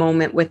intimate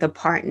moment with a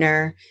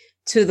partner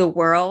to the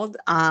world.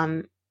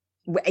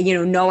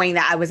 Knowing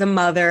that I was a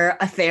mother,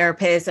 a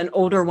therapist, an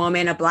older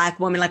woman, a Black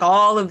woman, like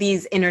all of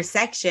these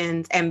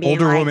intersections, and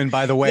being older woman,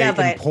 by the way, in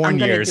porn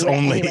years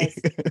only.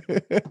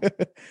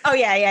 Oh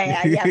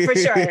yeah, for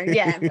sure.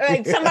 Yeah.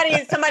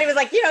 Somebody was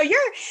like, you're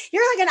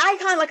like an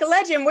icon, like a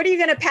legend. What are you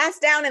going to pass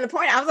down in the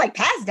porn? I was like,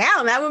 pass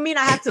down? That would mean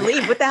I have to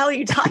leave. What the hell are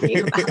you talking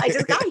about? I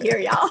just got here,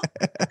 y'all.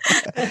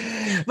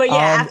 But yeah,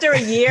 after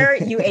a year,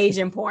 you age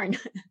in porn.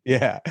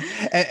 Yeah.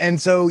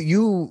 And so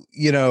you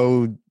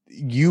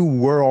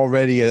were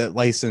already a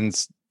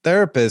licensed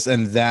therapist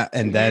and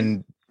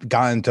then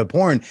got into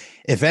porn.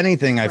 If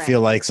anything, I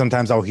feel like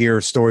sometimes I'll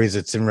hear stories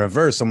it's in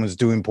reverse. Someone's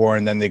doing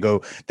porn, then they go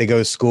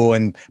to school,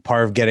 and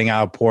part of getting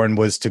out of porn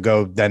was to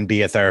go then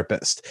be a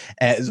therapist.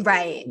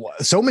 Right.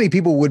 So many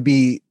people would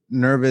be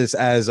nervous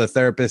as a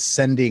therapist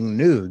sending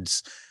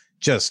nudes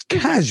just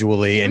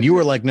casually. And you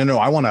were like, no,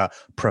 I want to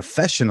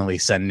professionally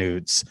send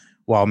nudes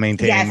while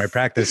maintaining my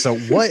practice. So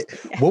what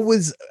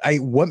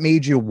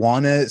made you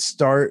want to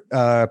start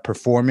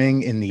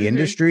performing in the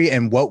industry,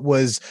 and what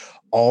was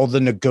all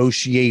the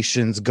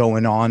negotiations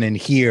going on in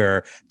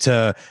here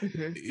to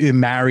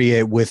marry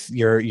it with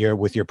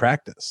your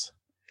practice?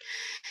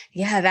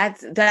 Yeah,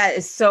 that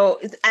is so.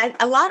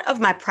 A lot of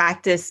my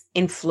practice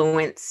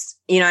influenced,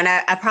 and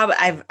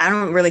I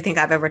don't really think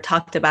I've ever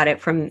talked about it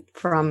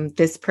from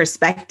this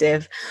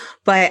perspective,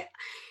 but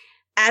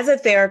as a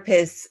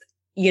therapist,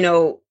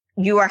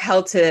 you are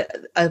held to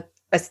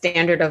a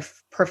standard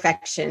of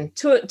perfection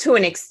to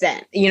an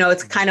extent.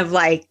 It's kind of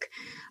like,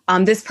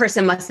 this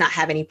person must not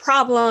have any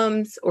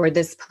problems, or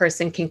this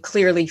person can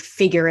clearly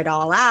figure it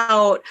all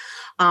out.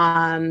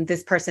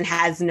 This person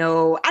has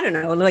no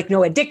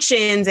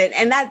addictions.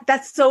 And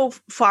that's so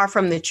far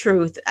from the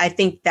truth. I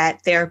think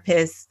that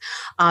therapists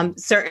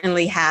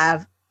certainly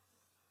have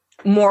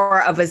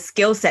more of a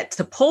skill set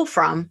to pull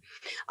from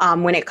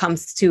when it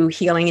comes to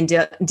healing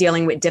and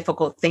dealing with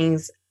difficult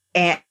things.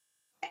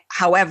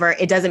 However,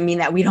 it doesn't mean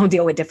that we don't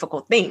deal with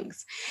difficult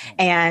things.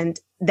 And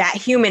that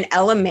human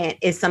element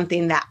is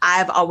something that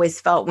I've always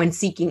felt when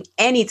seeking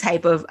any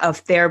type of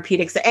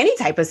therapeutics or any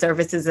type of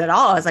services at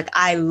all. It's like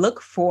I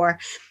look for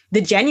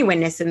the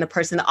genuineness in the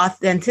person, the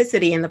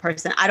authenticity in the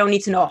person. I don't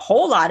need to know a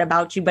whole lot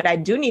about you, but I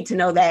do need to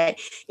know that,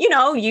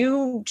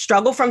 you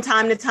struggle from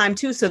time to time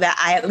too, so that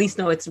I at least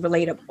know it's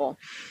relatable.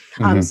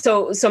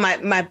 So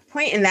my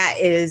point in that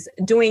is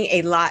doing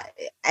a lot,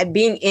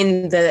 being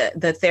in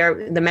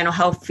the mental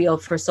health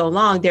field for so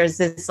long. There's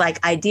this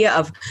like idea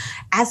of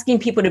asking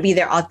people to be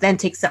their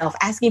authentic self,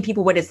 asking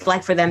people what it's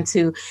like for them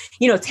to,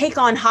 take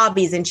on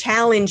hobbies and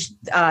challenge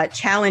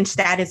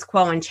status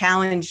quo and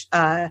challenge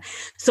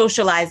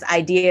socialized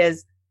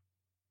ideas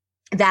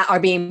that are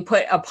being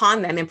put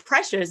upon them and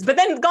pressures. But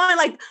then going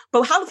like,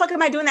 but how the fuck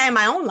am I doing that in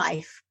my own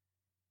life?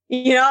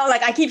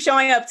 Like I keep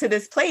showing up to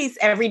this place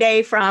every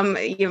day from,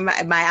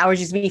 my hours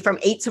used to be from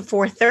 8 to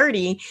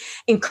 4:30,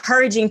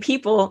 encouraging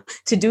people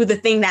to do the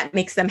thing that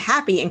makes them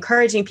happy,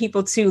 encouraging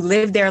people to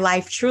live their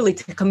life truly,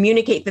 to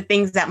communicate the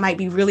things that might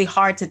be really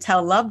hard to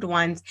tell loved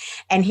ones.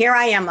 And here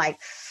I am like,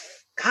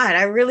 God,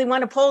 I really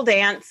want to pole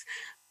dance.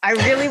 I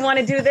really want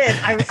to do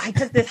this. I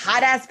took this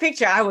hot ass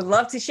picture. I would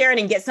love to share it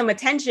and get some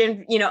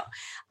attention.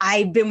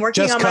 I've been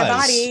working Just on my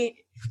body.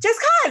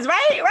 Just cause,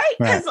 right?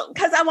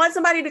 Because I want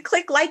somebody to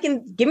click like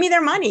and give me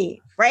their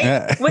money, right?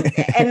 Yeah.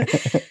 and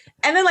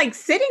then like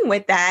sitting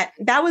with that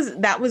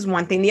was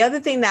one thing. The other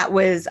thing that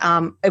was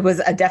it was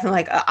definitely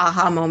like an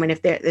aha moment,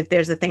 if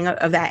there's a thing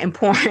of that in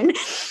porn,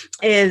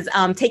 is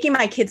taking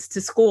my kids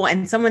to school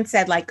and someone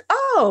said like,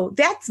 "Oh,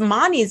 that's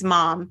Monty's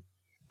mom,"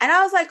 and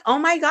I was like, "Oh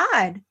my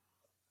God,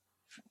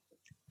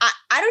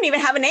 I don't even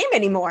have a name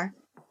anymore.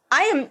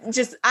 I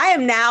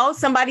am now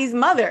somebody's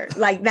mother."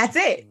 Like, that's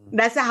it.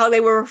 That's how they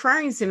were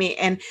referring to me.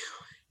 And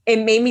it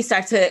made me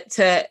start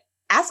to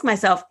ask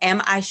myself,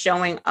 am I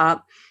showing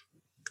up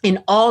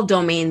in all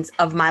domains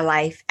of my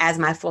life as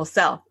my full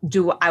self?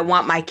 Do I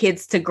want my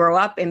kids to grow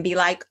up and be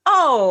like,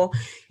 oh,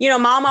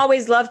 mom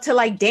always loved to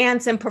like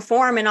dance and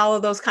perform and all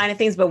of those kind of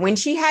things. But when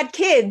she had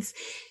kids,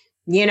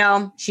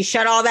 she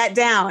shut all that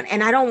down.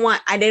 And I don't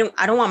want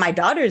my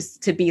daughters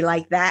to be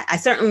like that. I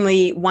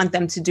certainly want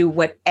them to do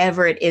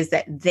whatever it is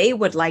that they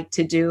would like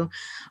to do.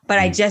 But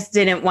I just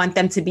didn't want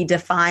them to be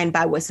defined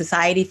by what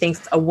society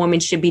thinks a woman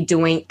should be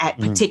doing at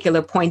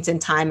particular points in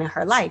time in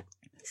her life.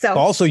 So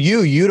also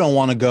you don't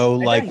want to go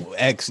like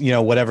X,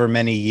 whatever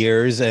many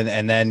years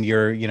and then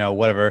you're,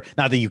 whatever,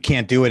 not that you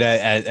can't do it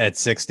at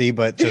 60,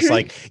 but just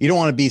like, you don't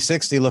want to be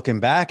 60 looking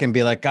back and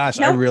be like, gosh,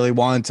 I really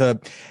wanted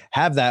to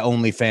have that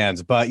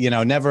OnlyFans, but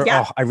never,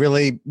 I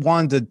really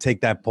wanted to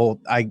take that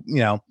pull.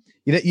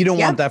 You don't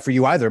want that for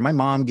you either. My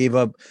mom gave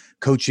up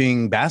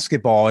coaching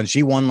basketball and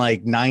she won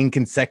like 9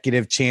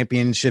 consecutive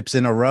championships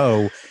in a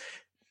row.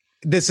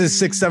 This is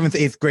 6th, 7th,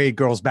 8th grade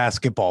girls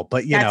basketball,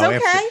 but that's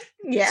okay.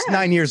 It's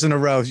 9 years in a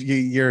row.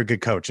 You're a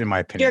good coach, in my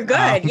opinion. You're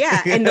good.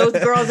 Yeah. And those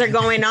girls are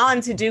going on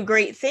to do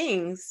great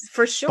things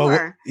for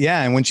sure.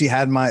 And when she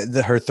had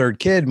her third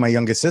kid, my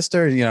youngest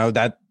sister,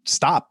 that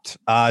stopped.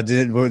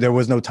 There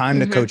was no time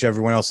to coach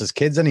everyone else's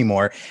kids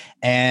anymore.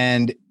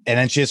 And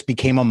then she just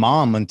became a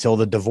mom until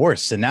the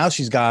divorce. And now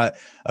she's got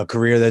a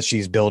career that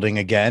she's building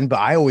again. But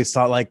I always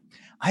thought like,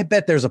 I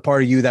bet there's a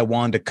part of you that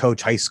wanted to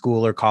coach high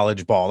school or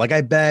college ball. Like,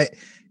 I bet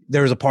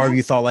there was a part of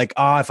you thought like,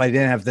 if I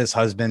didn't have this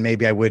husband,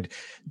 maybe I would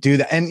do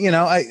that. And,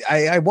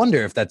 I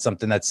wonder if that's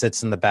something that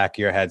sits in the back of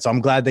your head. So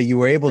I'm glad that you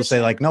were able to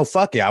say like, no,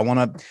 fuck yeah. I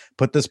want to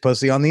put this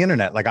pussy on the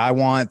internet. Like, I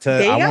want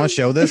to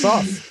show this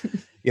off,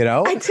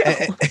 I do.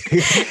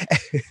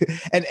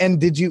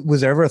 and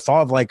was there ever a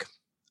thought of like,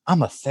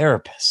 I'm a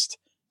therapist,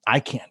 I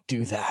can't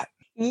do that?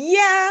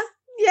 Yeah,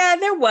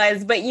 there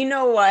was. But you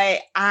know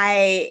what?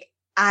 I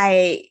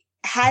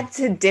had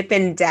to dip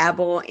and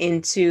dabble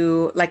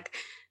into like,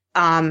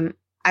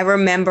 I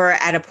remember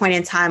at a point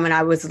in time when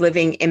I was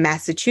living in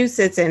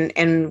Massachusetts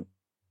and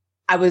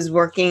I was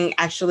working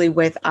actually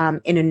with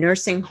in a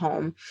nursing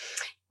home.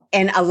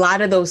 And a lot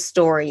of those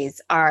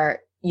stories are,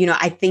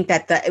 I think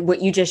that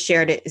what you just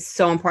shared is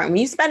so important.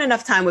 When you spend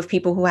enough time with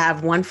people who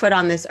have one foot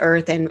on this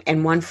earth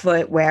and one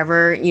foot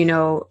wherever,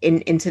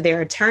 into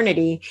their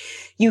eternity,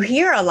 you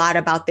hear a lot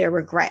about their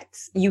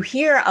regrets. You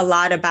hear a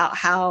lot about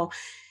how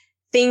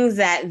things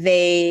that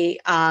they,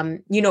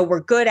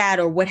 were good at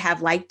or would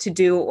have liked to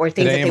do, or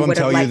things that they would have liked.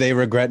 Did any of them tell you they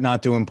regret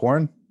not doing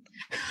porn?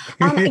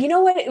 You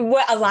know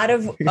what a lot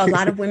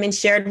of women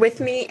shared with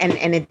me,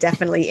 and it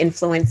definitely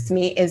influenced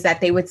me, is that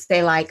they would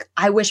say like,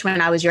 I wish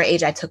when I was your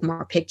age, I took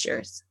more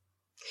pictures.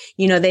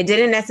 They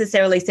didn't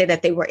necessarily say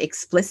that they were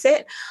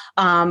explicit,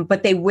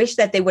 but they wish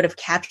that they would have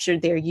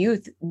captured their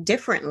youth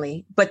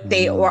differently. But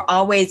they were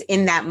always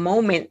in that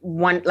moment,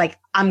 like,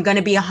 I'm going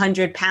to be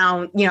 100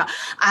 pounds.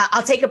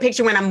 I'll take a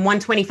picture when I'm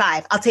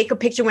 125. I'll take a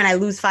picture when I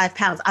lose 5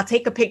 pounds. I'll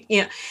take a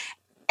picture,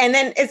 and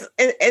then it's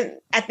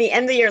at the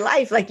end of your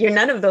life, like, you're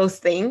none of those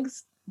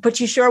things, but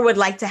you sure would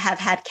like to have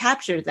had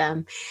captured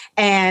them.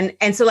 And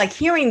so like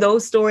hearing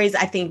those stories,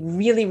 I think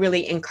really,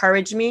 really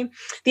encouraged me.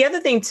 The other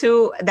thing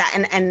too, that,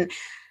 and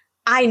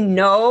I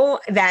know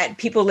that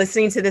people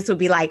listening to this would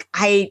be like,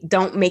 I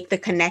don't make the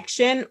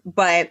connection,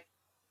 but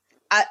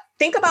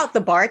think about the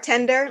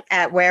bartender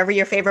at wherever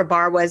your favorite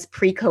bar was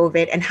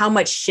pre-COVID and how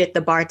much shit the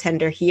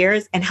bartender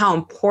hears and how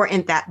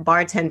important that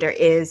bartender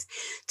is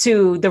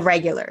to the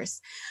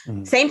regulars.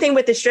 Same thing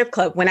with the strip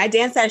club. When I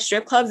danced at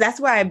strip clubs, that's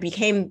where I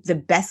became the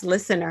best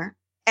listener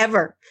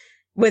ever,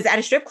 was at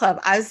a strip club.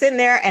 I was sitting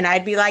there and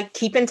I'd be like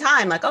keeping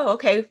time, like, oh,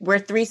 okay, we're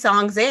 3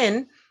 songs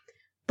in,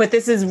 but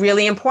this is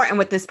really important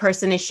what this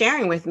person is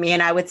sharing with me.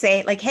 And I would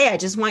say like, hey, I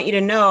just want you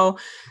to know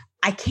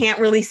I can't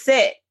really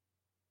sit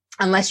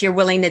unless you're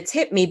willing to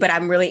tip me, but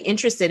I'm really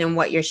interested in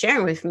what you're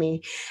sharing with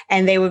me.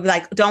 And they would be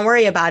like, don't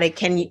worry about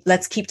it.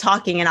 Let's keep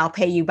talking and I'll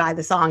pay you by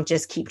the song.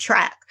 Just keep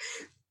track.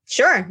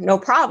 Sure. No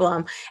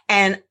problem.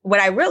 And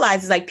what I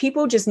realized is like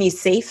people just need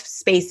safe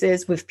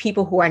spaces with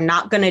people who are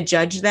not going to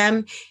judge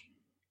them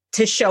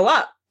to show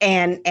up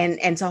and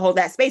to hold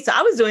that space. So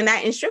I was doing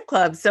that in strip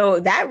clubs. So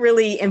that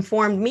really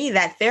informed me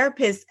that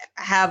therapists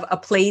have a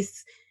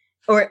place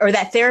or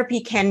that therapy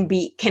can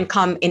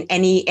come in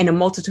a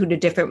multitude of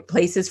different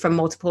places from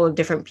multiple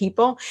different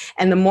people.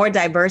 And the more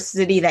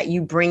diversity that you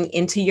bring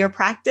into your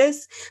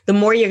practice, the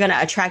more you're going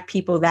to attract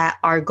people that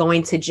are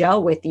going to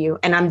gel with you.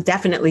 And I'm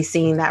definitely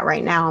seeing that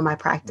right now in my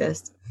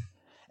practice.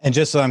 And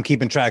just so I'm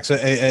keeping track,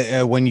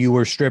 so when you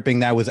were stripping,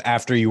 that was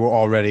after you were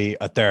already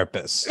a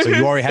therapist. So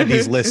you already had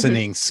these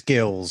listening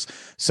skills,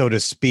 so to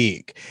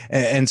speak.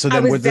 And so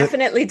then I was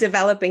definitely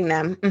developing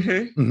them.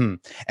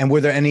 And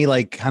were there any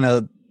like kind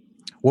of,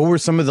 what were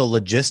some of the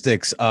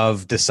logistics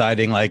of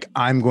deciding like,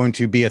 I'm going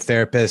to be a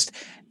therapist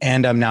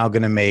and I'm now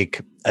going to make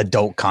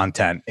adult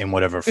content in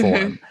whatever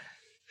form?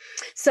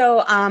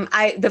 So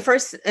the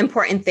first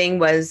important thing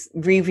was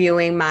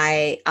reviewing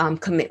my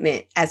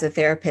commitment as a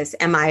therapist.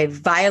 Am I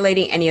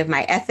violating any of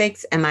my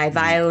ethics? Am I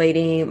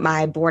violating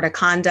my board of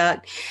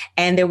conduct?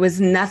 And there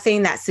was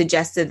nothing that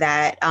suggested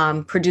that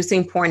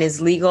producing porn is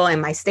legal in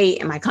my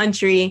state, in my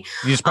country.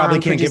 You just probably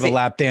can't give a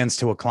lap dance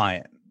to a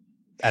client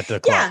at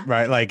the club,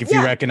 right? Like if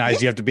you recognize,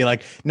 you have to be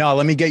like, no,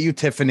 let me get you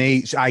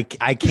Tiffany. I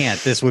can't,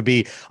 this would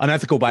be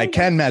unethical, but I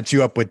can match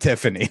you up with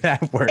Tiffany.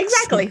 That works.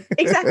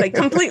 Exactly.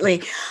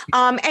 Completely.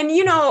 And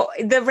you know,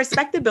 the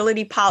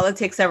respectability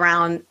politics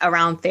around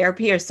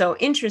therapy are so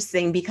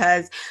interesting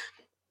because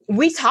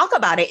we talk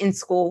about it in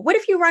school. What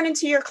if you run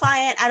into your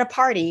client at a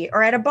party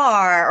or at a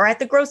bar or at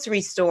the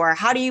grocery store?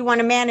 How do you want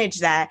to manage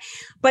that?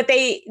 But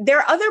there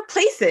are other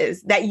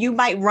places that you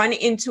might run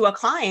into a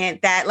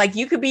client that like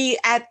you could be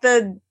at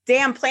the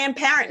damn Planned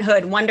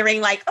Parenthood wondering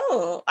like,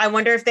 oh, I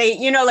wonder if they,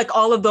 you know, like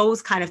all of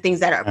those kind of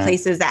things that are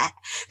places that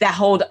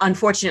hold,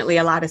 unfortunately,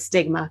 a lot of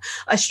stigma.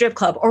 A strip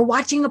club or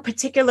watching a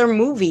particular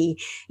movie,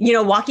 you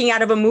know, walking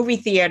out of a movie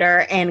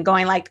theater and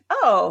going like,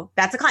 oh,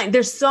 that's a client.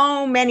 There's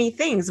so many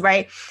things,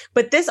 right?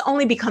 But this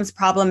only becomes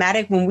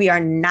problematic when we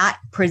are not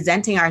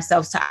presenting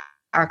ourselves to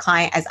our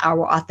client as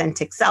our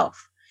authentic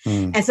self.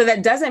 And so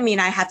that doesn't mean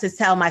I have to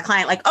tell my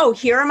client like, oh,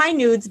 here are my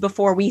nudes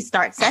before we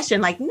start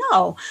session. Like,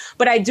 no,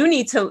 but I do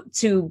need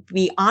to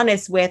be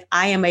honest with,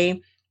 I'm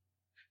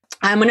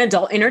an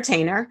adult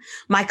entertainer.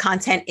 My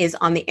content is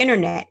on the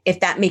internet. If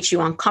that makes you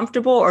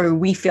uncomfortable or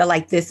we feel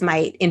like this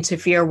might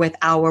interfere with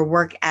our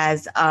work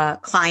as a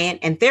client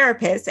and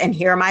therapist, and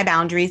here are my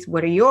boundaries,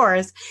 what are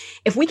yours?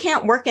 If we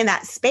can't work in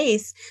that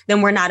space,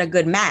 then we're not a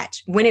good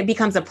match. When it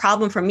becomes a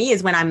problem for me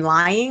is when I'm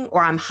lying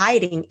or I'm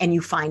hiding and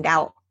you find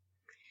out.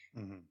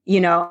 You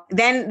know,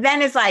 then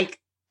it's like,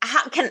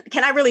 how can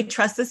I really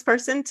trust this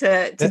person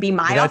to be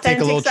my authentic self? Did that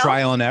take a little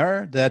trial and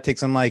error? Did that take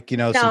some like, you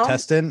know, some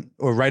testing,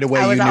 or right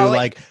away you knew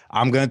like,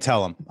 I'm going to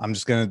tell him, I'm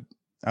just going to,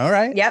 all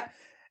right. Yep.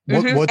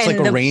 What's like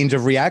a range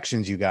of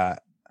reactions you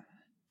got?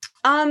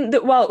 One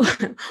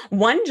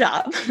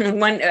job,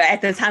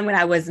 at the time when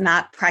I was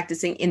not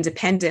practicing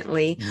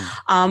independently,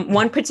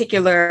 one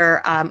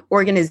particular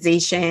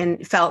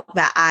organization felt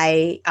that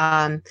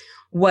I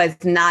was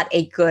not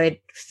a good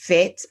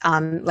fit.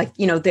 Like,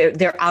 you know,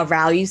 our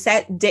value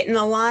set didn't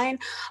align.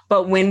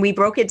 But when we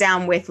broke it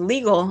down with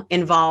legal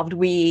involved,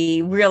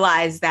 we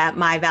realized that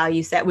my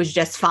value set was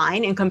just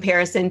fine in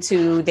comparison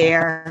to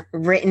their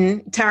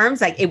written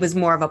terms. Like it was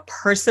more of a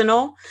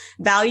personal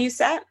value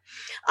set.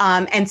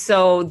 And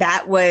so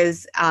that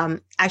was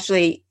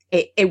actually,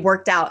 it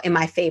worked out in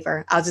my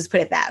favor. I'll just put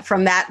it that.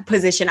 From that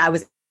position, I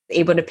was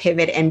able to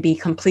pivot and be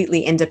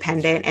completely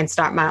independent and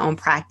start my own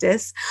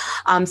practice.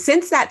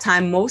 Since that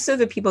time, most of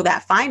the people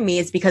that find me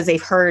is because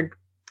they've heard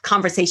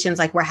conversations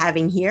like we're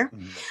having here.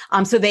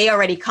 So they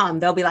already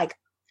come. They'll be like,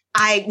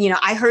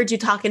 I heard you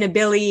talking to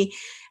Billy.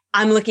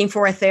 I'm looking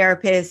for a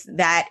therapist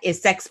that is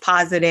sex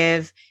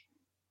positive.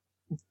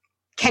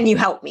 Can you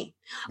help me?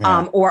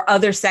 Yeah. Or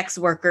other sex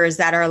workers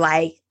that are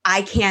like,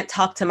 I can't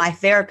talk to my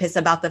therapist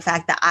about the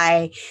fact that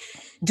I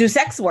do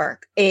sex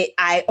work.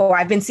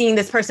 I've been seeing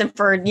this person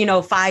for,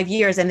 5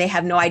 years and they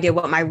have no idea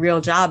what my real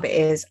job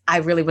is. I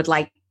really would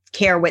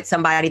care with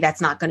somebody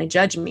that's not going to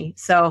judge me.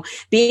 So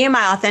being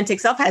my authentic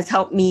self has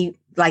helped me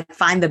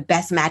find the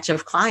best match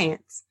of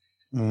clients.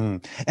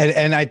 And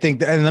I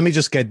think, and let me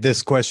just get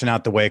this question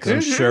out the way, because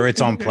I'm sure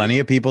it's on plenty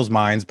of people's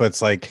minds, but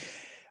it's like,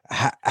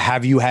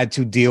 have you had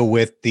to deal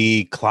with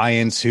the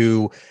clients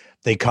who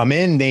they come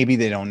in, maybe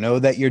they don't know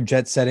that you're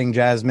jet setting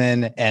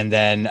Jasmine, and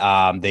then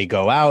they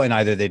go out and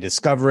either they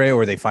discover it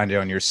or they find it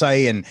on your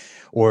site, and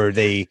or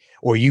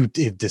you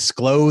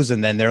disclose,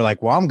 and then they're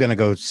like, well, I'm gonna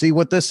go see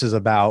what this is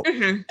about,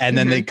 and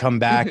then they come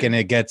back and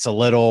it gets a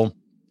little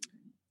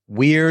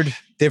weird,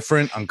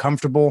 different,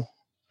 uncomfortable.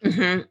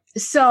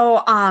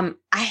 So I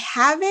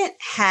haven't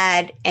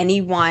had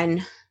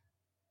anyone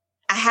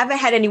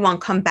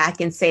come back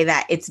and say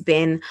that it's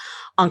been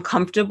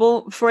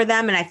uncomfortable for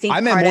them. And I think I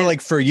meant more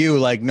like for you,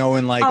 like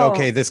knowing like,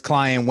 okay, this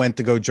client went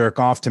to go jerk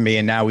off to me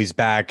and now he's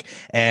back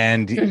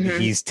and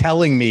he's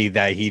telling me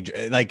that he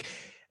like,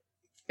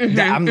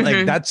 I'm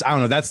like, that's, I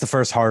don't know. That's the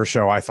first horror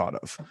show I thought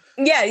of.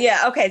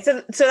 Yeah. Okay.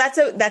 So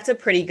that's a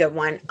pretty good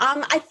one.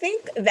 I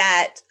think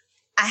that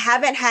I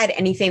haven't had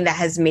anything that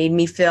has made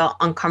me feel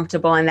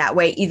uncomfortable in that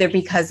way, either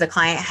because the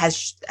client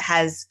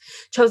has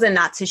chosen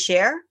not to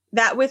share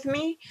that with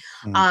me,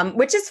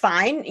 which is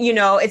fine. You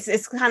know,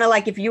 it's kind of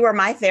like if you were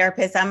my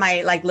therapist, I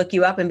might like look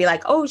you up and be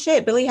like, oh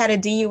shit, Billy had a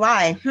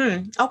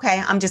DUI.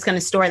 Okay. I'm just going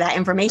to store that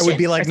information. It would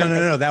be like,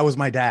 no. That was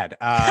my dad.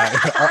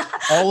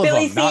 All of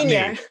Billy them,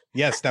 Senior. not me.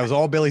 Yes, that was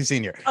all Billy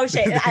Senior. Oh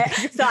shit.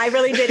 So I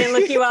really didn't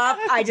look you up.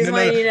 I just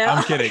wanted you to know.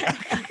 I'm kidding.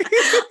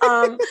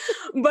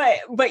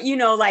 But you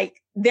know, like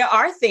there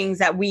are things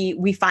that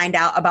we find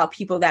out about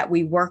people that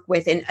we work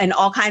with in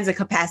all kinds of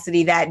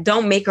capacity that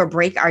don't make or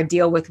break our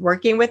deal with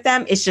working with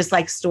them. It's just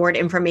like stored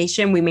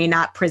information we may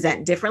not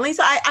present differently.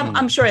 So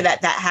I'm sure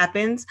that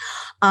happens.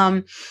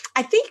 I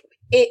think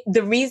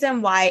the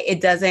reason why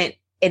it doesn't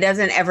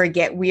ever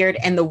get weird,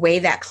 and the way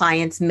that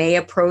clients may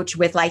approach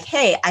with like,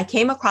 hey, I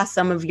came across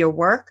some of your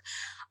work,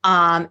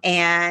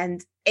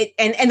 and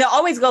they'll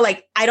always go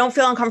like, I don't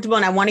feel uncomfortable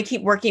and I want to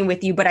keep working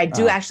with you, but I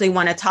do actually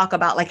want to talk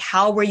about like,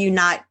 how were you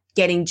not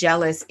getting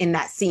jealous in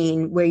that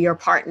scene where your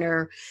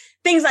partner,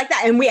 things like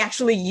that. And we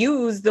actually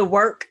use the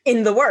work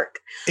in the work.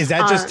 Is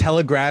that just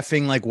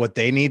telegraphing like what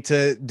they need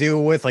to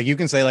deal with? Like you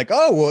can say like,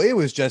 oh, well, it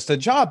was just a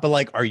job, but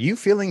like, are you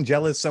feeling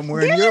jealous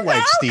somewhere in your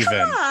life, Stephen?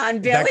 Come on,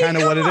 Billy, is that kind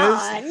of what it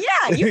is?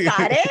 Yeah, you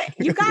got it.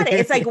 You got it.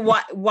 It's like,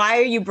 why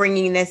are you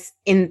bringing this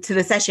into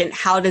the session?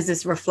 How does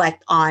this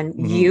reflect on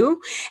you?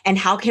 And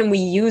how can we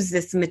use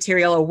this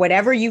material or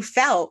whatever you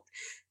felt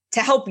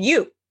to help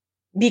you?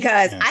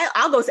 Because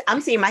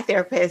I'm seeing my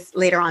therapist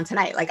later on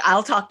tonight. Like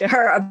I'll talk to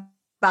her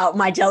about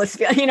my jealous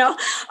feeling, you know,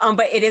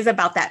 but it is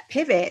about that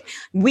pivot.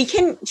 We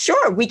can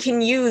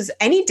use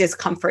any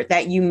discomfort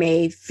that you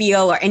may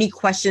feel or any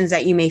questions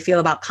that you may feel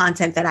about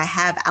content that I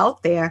have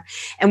out there.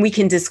 And we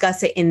can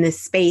discuss it in this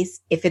space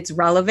if it's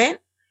relevant.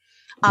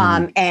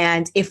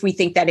 And if we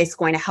think that it's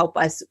going to help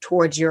us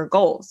towards your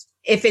goals.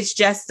 If it's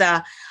just,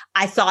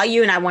 I saw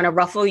you and I want to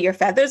ruffle your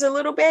feathers a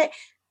little bit,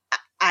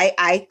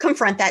 I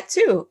confront that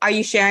too. Are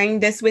you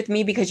sharing this with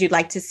me because you'd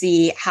like to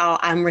see how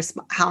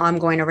I'm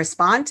going to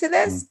respond to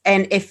this?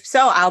 And if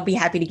so, I'll be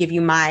happy to give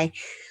you my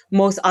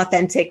most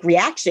authentic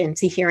reaction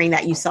to hearing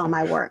that you saw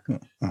my work.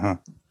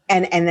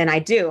 And then I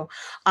do.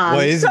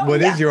 What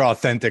is your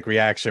authentic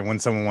reaction when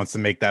someone wants to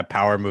make that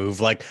power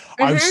move? Like,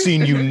 I've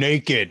seen you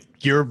naked.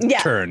 Your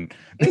turn.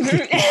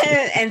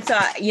 And so,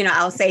 you know,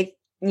 I'll say,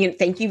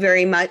 thank you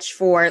very much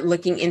for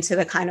looking into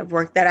the kind of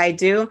work that I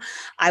do.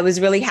 I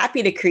was really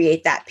happy to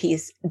create that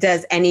piece.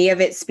 Does any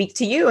of it speak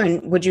to you?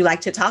 And would you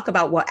like to talk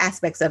about what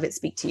aspects of it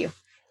speak to you?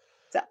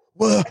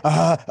 Well,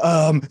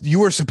 you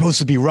were supposed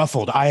to be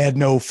ruffled. I had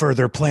no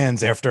further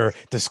plans after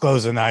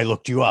disclosing I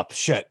looked you up.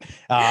 Shit.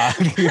 All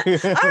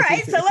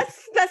right. So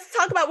let's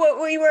talk about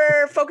what we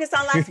were focused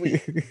on last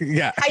week.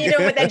 Yeah. How you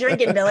doing with that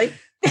drinking, Billy?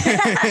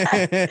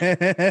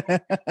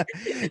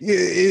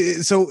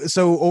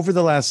 So over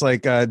the last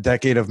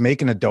decade of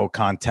making adult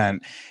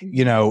content,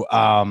 you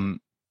know,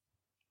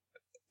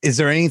 is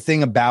there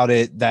anything about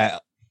it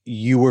that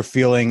you were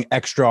feeling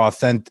extra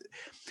authentic?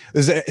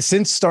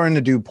 Since starting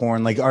to do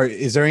porn,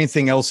 is there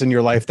anything else in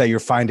your life that you're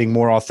finding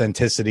more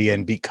authenticity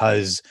in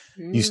because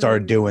you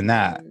started doing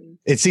that?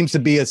 It seems to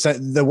be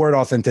the word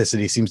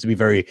authenticity seems to be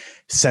very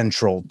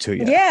central to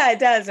you. Yeah, it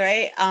does.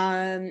 Right.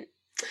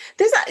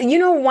 There's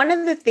one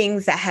of the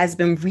things that has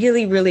been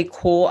really, really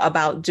cool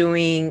about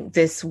doing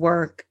this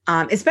work,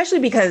 especially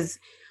because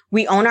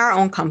we own our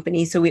own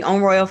company. So we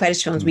own Royal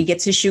Fetish Films. We get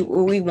to shoot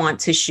what we want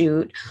to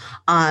shoot.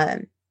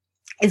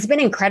 It's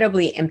been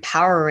incredibly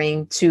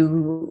empowering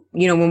to,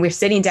 when we're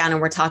sitting down and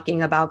we're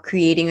talking about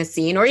creating a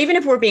scene, or even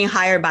if we're being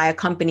hired by a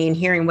company and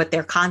hearing what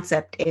their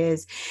concept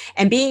is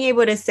and being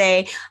able to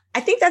say, I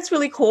think that's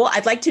really cool.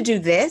 I'd like to do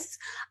this.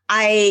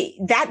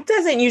 That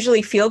doesn't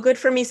usually feel good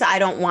for me. So I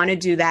don't want to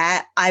do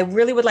that. I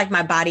really would like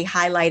my body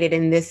highlighted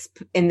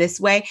in this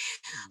way.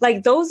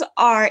 Like those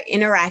are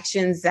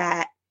interactions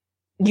that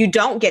you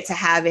don't get to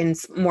have in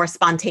more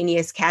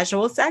spontaneous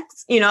casual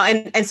sex,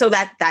 and so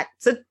that's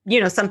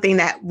something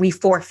that we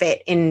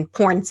forfeit in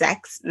porn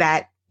sex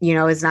that,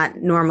 is not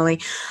normally.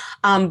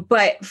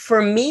 But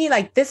for me,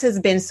 like this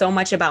has been so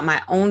much about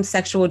my own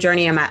sexual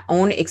journey and my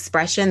own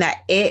expression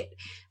that it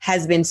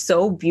has been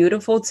so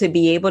beautiful to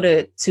be able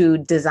to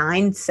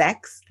design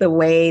sex the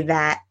way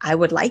that I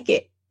would like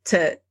it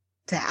to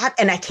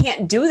and I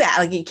can't do that.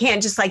 Like, you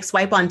can't just like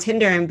swipe on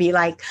Tinder and be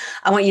like,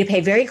 I want you to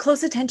pay very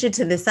close attention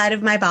to this side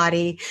of my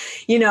body,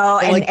 you know.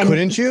 But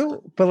couldn't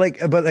you?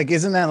 But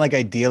isn't that like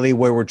ideally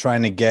where we're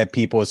trying to get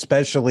people,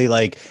 especially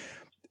like,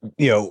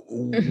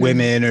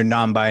 women or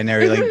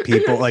non-binary, like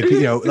people, like,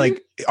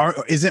 like,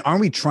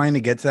 aren't we trying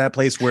to get to that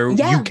place where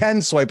you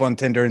can swipe on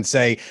Tinder and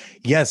say,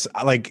 yes,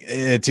 like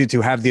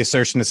to have the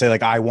assertion to say,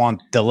 like, I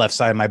want the left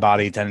side of my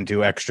body 10 and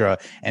 2 extra.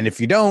 And if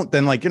you don't,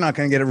 then like, you're not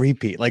going to get a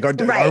repeat. Like, aren't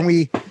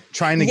we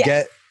trying to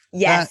get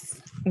Yes,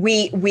 that?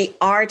 we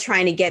are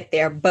trying to get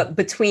there. But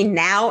between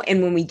now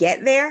and when we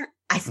get there,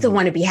 I still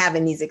want to be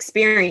having these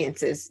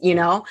experiences,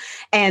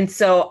 And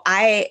so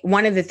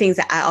one of the things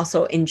that I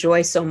also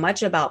enjoy so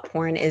much about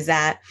porn is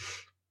that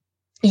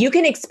you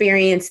can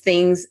experience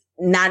things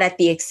not at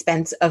the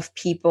expense of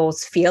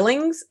people's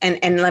feelings.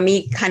 And let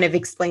me kind of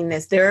explain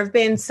this. There have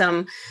been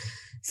some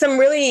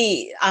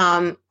really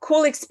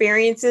cool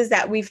experiences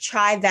that we've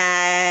tried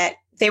that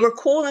they were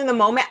cool in the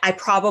moment. I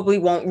probably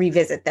won't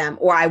revisit them,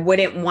 or I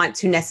wouldn't want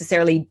to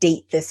necessarily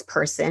date this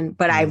person,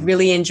 but I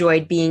really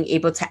enjoyed being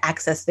able to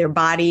access their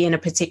body in a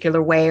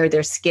particular way, or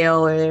their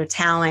skill or their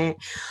talent,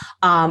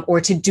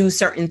 or to do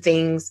certain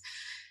things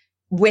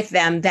with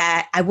them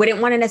that I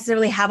wouldn't want to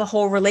necessarily have a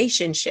whole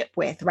relationship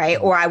with, right?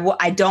 Or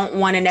I don't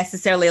want to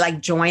necessarily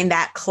like join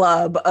that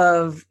club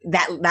of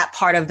that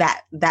part of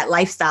that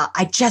lifestyle.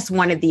 I just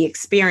wanted the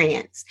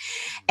experience.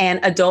 And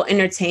adult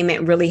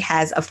entertainment really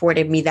has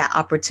afforded me that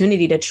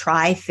opportunity to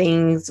try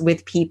things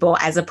with people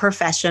as a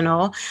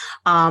professional,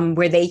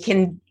 where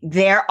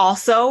they're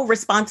also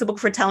responsible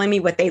for telling me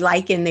what they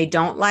like and they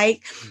don't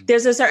like.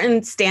 There's a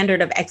certain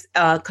standard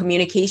of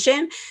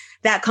communication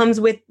that comes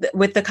with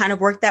the kind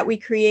of work that we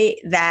create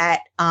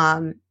that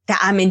I'm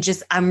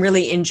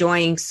really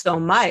enjoying so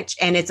much.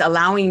 And it's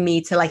allowing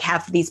me to like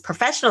have these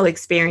professional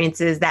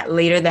experiences that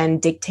later then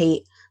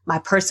dictate my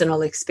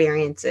personal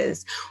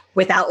experiences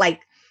without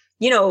like,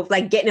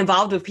 like getting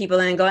involved with people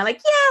and then going like,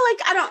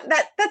 yeah,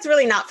 like that's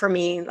really not for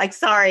me. Like,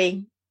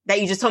 sorry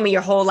that you just told me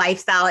your whole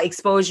lifestyle,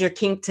 exposed your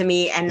kink to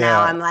me. And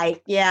now I'm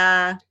like,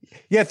 yeah.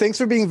 Yeah, thanks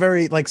for being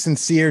very like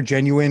sincere,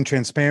 genuine,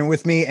 transparent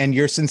with me. And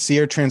your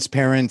sincere,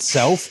 transparent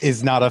self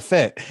is not a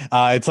fit.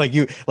 It's like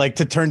you like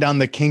to turn down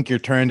the kink, you're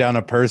turning down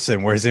a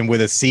person. Whereas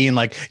with a scene,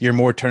 like you're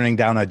more turning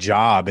down a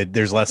job.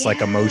 There's less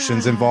like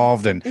emotions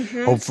involved, and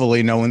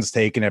hopefully no one's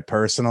taking it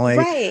personally.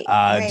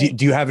 Right,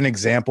 Do you have an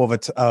example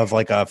of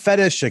like a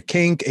fetish, a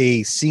kink,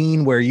 a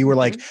scene where you were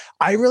like,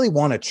 I really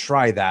want to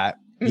try that?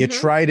 You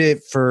tried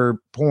it for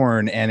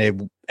porn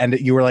and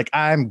you were like,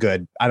 I'm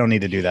good. I don't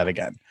need to do that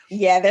again.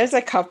 Yeah, there's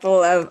a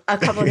couple of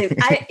things.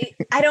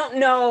 I don't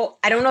know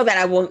that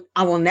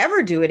I will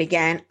never do it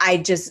again. I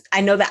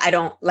know that I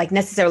don't like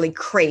necessarily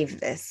crave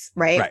this,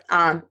 right?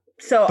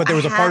 But there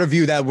was a part of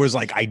you that was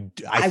like,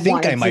 I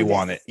think I might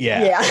want it.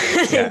 Yeah.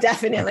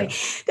 Definitely.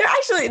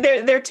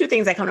 There are two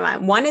things that come to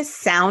mind. One is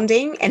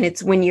sounding, and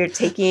it's when you're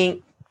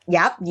taking.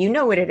 Yep, you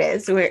know what it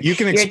is. You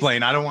can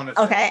explain. I don't want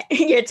to. Okay,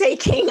 you're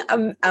taking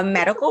a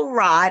medical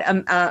rod,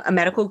 a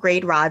medical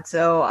grade rod,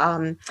 so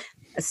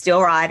a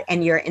steel rod,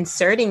 and you're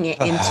inserting it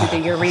into the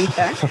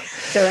urethra,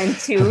 so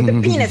into the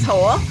penis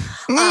hole.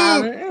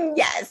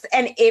 Yes,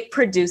 and it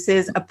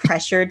produces a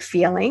pressured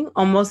feeling,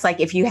 almost like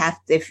if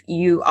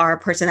you are a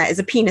person that is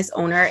a penis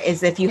owner,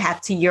 is if you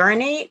have to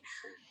urinate.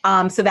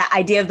 So that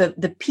idea of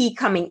the pee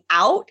coming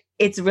out,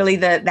 it's really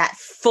that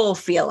full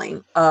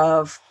feeling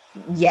of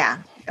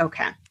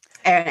okay.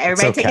 And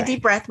everybody take a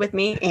deep breath with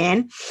me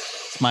in.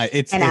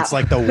 It's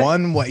like the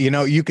one,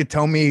 you could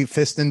tell me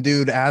fist and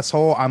dude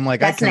asshole. I'm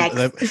like, that's I can,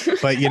 next.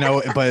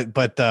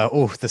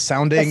 the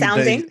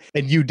sounding.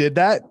 And you did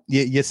that?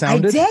 You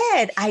sounded?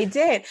 I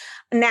did.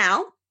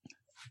 Now,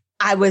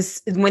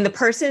 when the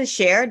person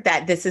shared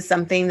that this is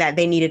something that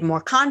they needed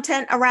more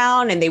content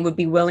around and they would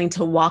be willing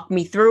to walk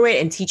me through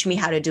it and teach me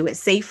how to do it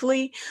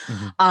safely,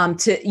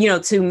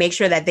 to make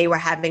sure that they were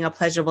having a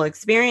pleasurable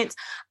experience,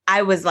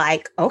 I was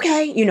like,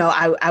 okay,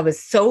 I was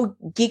so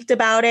geeked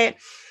about it.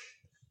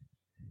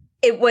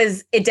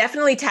 It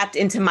definitely tapped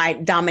into my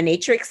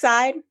dominatrix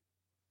side,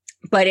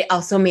 but it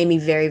also made me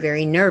very,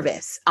 very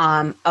nervous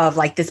of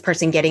like this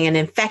person getting an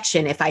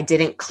infection if I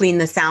didn't clean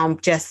the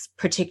sound just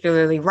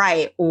particularly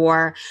right,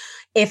 or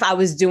if I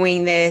was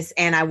doing this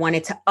and I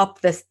wanted to up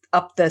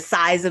the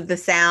size of the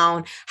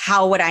sound,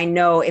 how would I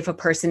know if a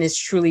person is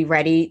truly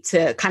ready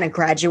to kind of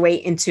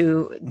graduate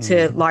into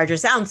larger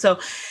sound? So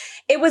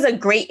it was a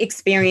great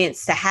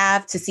experience to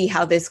have, to see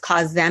how this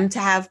caused them to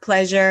have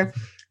pleasure.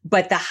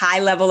 But the high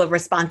level of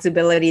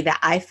responsibility that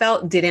I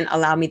felt didn't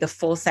allow me the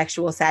full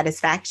sexual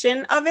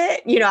satisfaction of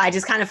it. I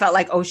just kind of felt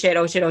like, oh shit.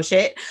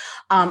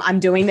 I'm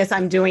doing this.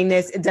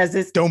 It does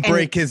this. Don't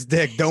break his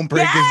dick. Don't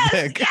break his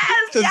dick.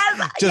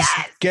 Just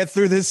get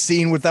through this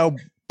scene without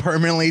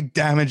permanently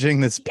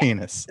damaging this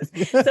penis.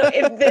 So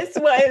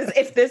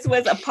if this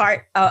was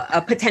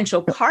a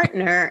potential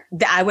partner,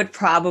 I would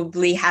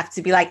probably have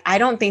to be like, I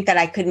don't think that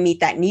I could meet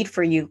that need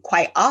for you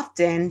quite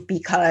often,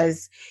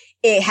 because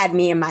it had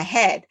me in my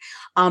head.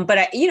 But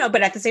at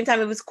the same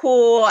time, it was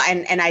cool.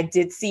 And I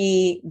did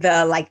see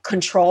the like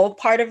control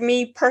part of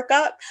me perk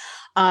up.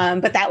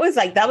 But that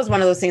was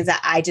one of those things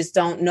that I just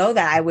don't know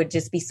that I would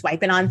just be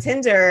swiping on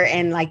Tinder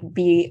and like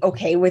be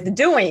okay with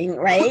doing.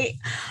 Right.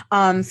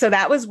 So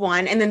that was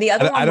one. And then the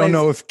other one I don't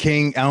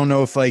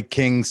know if like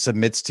King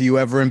submits to you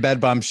ever in bed,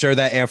 but I'm sure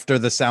that after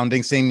the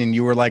sounding scene and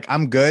you were like,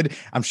 I'm good.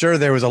 I'm sure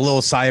there was a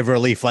little sigh of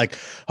relief, like,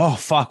 oh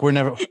fuck, we're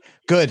never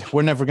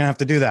gonna have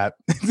to do that.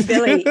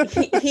 Billy,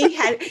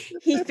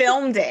 he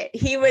filmed it.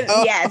 He was,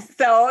 yes.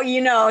 So,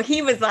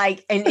 he was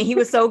like, and he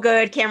was so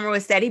good. Camera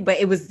was steady, but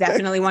it was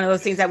definitely one of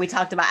those things that we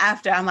talked about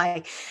after. I'm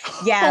like,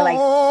 yeah,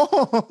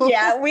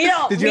 we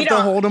don't. Did you have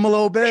to hold him a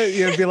little bit?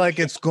 You'd be like,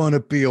 it's going to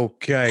be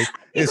okay.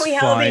 It's we fine.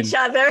 held each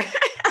other.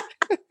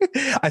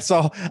 I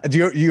saw,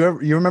 you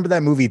remember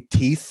that movie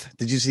Teeth?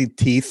 Did you see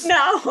Teeth?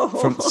 No.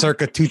 From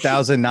circa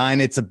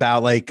 2009. It's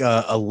about like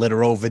a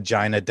literal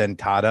vagina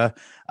dentata.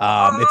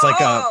 It's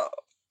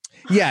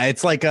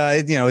like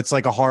it's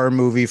like a horror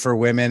movie for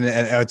women.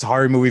 It's a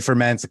horror movie for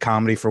men. It's a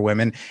comedy for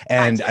women.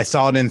 And I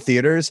saw it in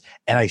theaters,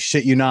 and I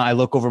shit you not, I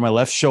look over my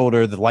left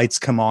shoulder, the lights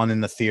come on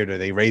in the theater.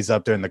 They raise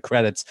up during the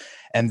credits,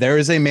 and there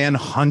is a man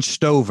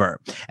hunched over,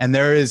 and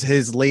there is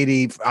his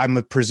lady,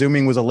 I'm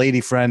presuming was a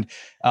lady friend,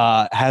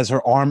 has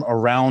her arm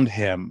around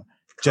him,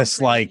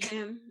 just like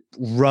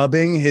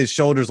rubbing his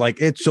shoulders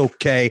like, it's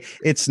okay,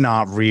 it's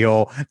not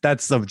real,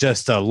 that's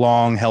just a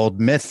long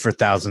held myth for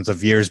thousands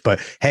of years, but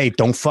hey,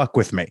 don't fuck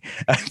with me.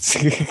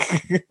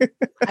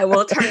 I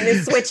will turn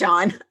this switch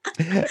on.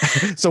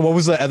 So what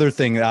was the other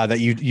thing that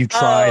you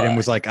tried and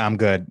was like, I'm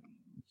good?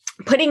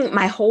 Putting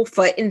my whole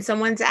foot in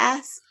someone's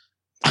ass.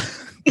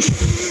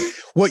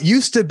 What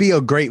used to be a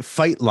great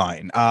fight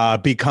line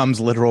becomes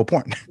literal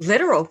porn.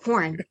 Literal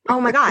porn. Oh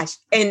my gosh.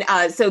 And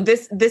so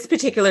this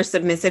particular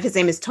submissive, his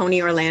name is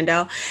Tony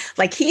Orlando.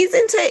 Like he's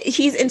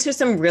into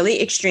some really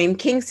extreme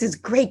kinks. He's a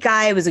great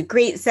guy. It was a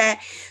great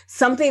set.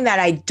 Something that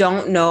I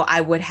don't know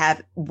I would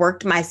have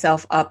worked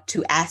myself up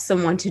to ask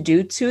someone to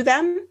do to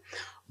them.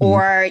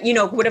 Or,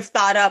 would have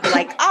thought up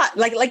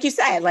like you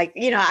said, like,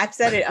 I've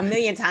said it a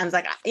million times,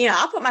 like,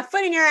 I'll put my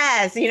foot in your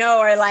ass,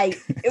 or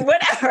like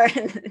whatever.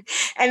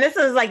 And this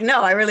was like,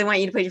 no, I really want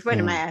you to put your foot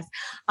in my ass.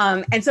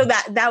 And so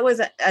that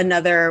was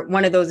another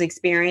one of those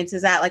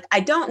experiences that like, I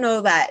don't know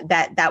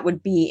that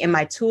would be in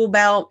my tool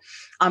belt.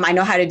 I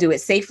know how to do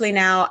it safely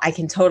now. I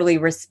can totally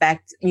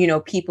respect,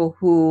 people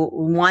who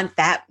want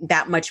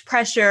that much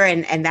pressure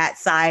and that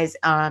size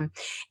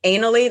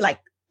anally, like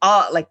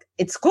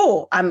it's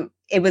cool.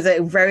 It was a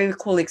very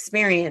cool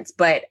experience,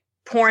 but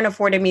porn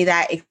afforded me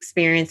that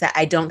experience that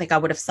I don't think I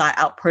would have sought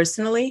out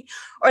personally,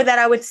 or that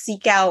I would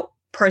seek out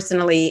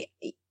personally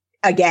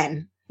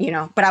again,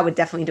 but I would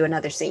definitely do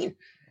another scene.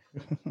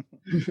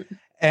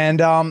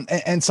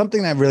 And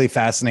something that really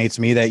fascinates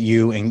me that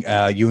you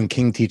and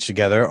King teach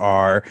together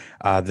are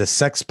the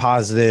sex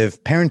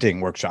positive parenting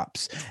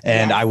workshops.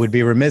 And yes. I would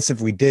be remiss if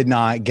we did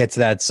not get to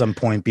that at some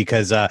point,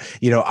 because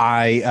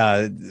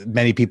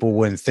many people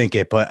wouldn't think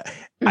it, but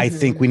I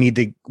think we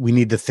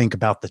need to think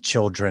about the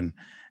children.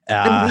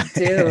 Me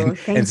too.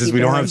 And since we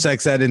don't have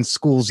sex ed in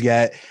schools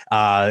yet,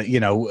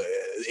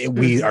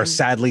 we are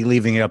sadly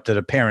leaving it up to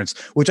the parents,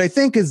 which I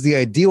think is the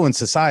ideal in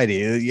society.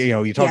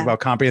 You talk about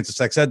comprehensive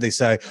sex ed, they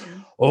say,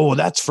 oh,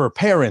 that's for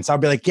parents. I'll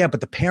be like, yeah, but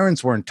the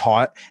parents weren't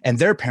taught and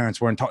their parents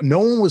weren't taught. No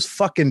one was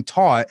fucking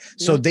taught,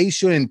 so they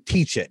shouldn't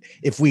teach it.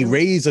 If we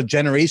raise a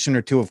generation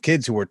or two of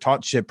kids who were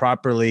taught shit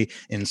properly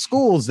in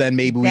schools, then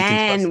maybe we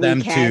can trust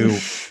them to,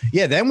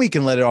 then we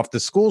can let it off the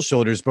school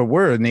shoulders. But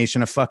we're a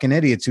nation of fucking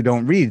idiots who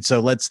don't read. So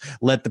let's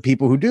let the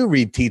people who do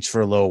read teach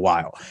for a little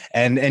while.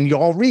 And you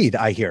all read,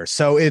 I hear.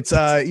 So it's,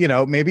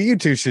 maybe you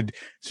two should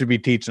be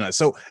teaching us.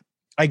 So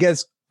I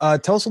guess,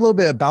 tell us a little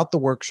bit about the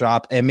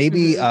workshop and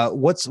maybe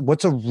what's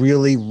a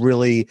really,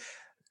 really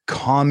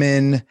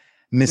common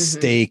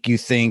mistake you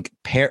think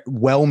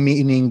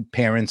well-meaning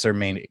parents are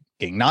making?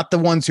 Not the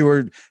ones who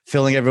are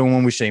filling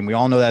everyone with shame. We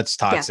all know that's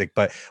toxic,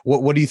 but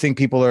what do you think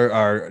people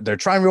they're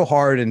trying real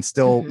hard and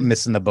still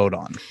missing the boat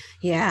on?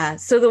 Yeah.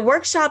 So the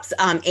workshops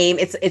aim,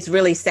 it's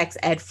really sex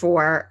ed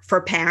for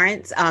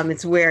parents.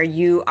 It's where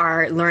you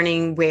are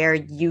learning where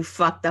you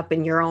fucked up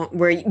in your own,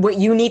 what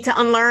you need to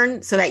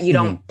unlearn so that you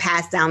don't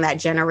pass down that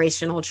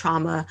generational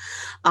trauma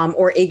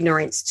or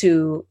ignorance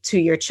to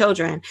your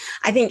children.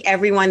 I think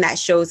everyone that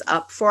shows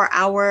up for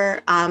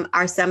our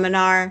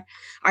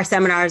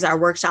seminars, our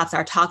workshops,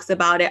 our talks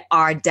about it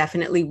are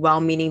definitely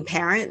well-meaning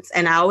parents.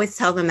 And I always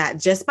tell them that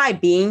just by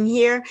being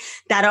here,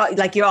 that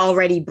like you're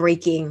already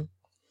breaking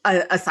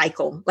a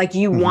cycle. Like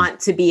you want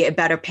to be a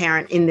better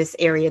parent in this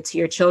area to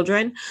your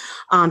children.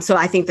 So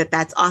I think that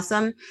that's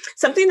awesome.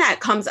 Something that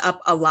comes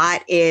up a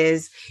lot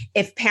is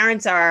if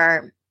parents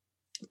are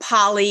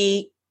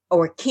poly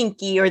or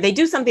kinky, or they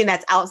do something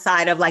that's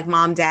outside of like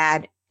mom,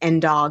 dad,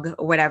 and dog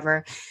or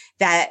whatever,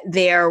 that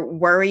they're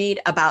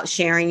worried about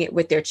sharing it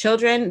with their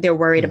children. They're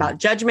worried about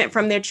judgment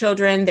from their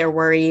children. They're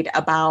worried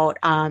about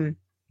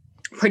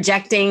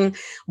projecting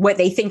what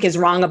they think is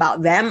wrong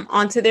about them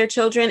onto their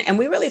children. And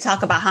we really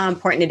talk about how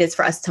important it is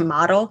for us to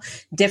model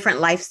different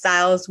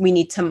lifestyles. We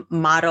need to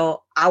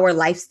model our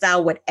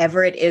lifestyle,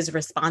 whatever it is,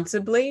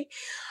 responsibly,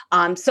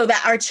 so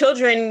that our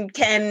children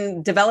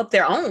can develop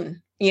their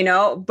own, you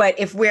know. But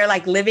if we're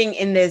like living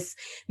in this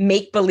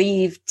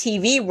make-believe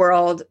TV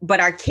world, but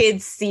our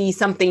kids see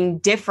something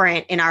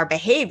different in our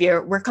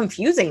behavior, we're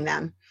confusing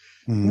them.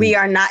 We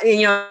are not,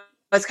 you know,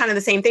 it's kind of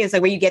the same thing. It's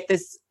like where you get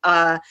this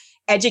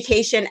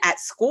education at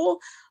school,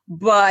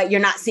 but you're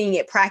not seeing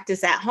it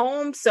practice at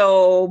home.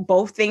 So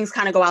both things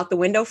kind of go out the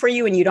window for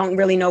you and you don't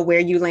really know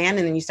where you land.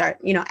 And then you start,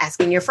 you know,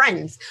 asking your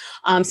friends.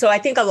 So I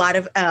think a lot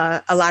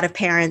of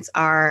parents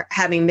are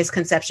having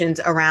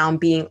misconceptions around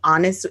being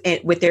honest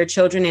with their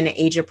children in an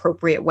age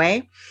appropriate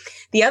way.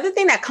 The other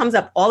thing that comes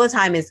up all the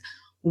time is,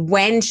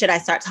 when should I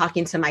start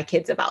talking to my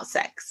kids about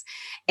sex?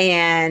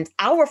 And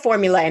our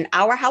formula in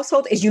our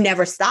household is you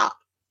never stop.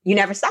 You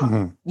never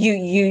stop.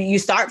 You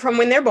start from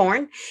when they're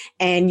born,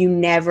 and you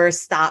never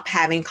stop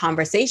having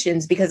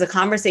conversations, because the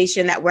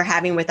conversation that we're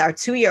having with our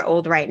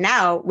 2-year-old right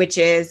now, which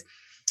is,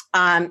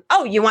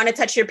 oh, you want to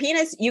touch your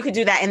penis? You could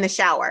do that in the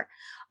shower.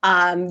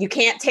 You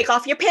can't take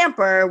off your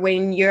pamper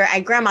when you're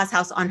at grandma's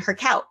house on her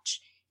couch.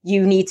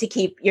 You need to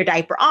keep your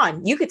diaper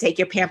on. You could take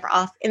your pamper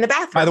off in the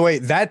bathroom. By the way,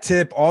 that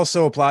tip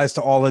also applies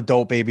to all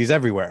adult babies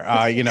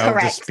everywhere. You know,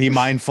 just be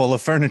mindful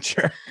of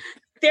furniture.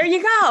 There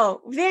you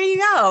go. There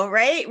you go.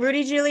 Right.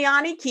 Rudy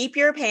Giuliani, keep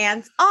your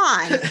pants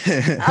on.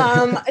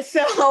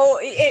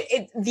 So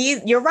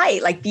you're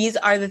right. Like, these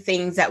are the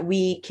things that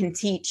we can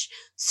teach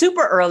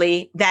super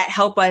early that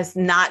help us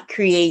not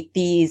create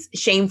these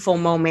shameful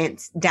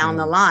moments down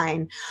the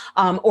line,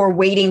 or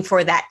waiting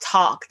for that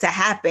talk to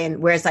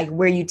happen, where it's like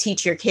where you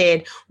teach your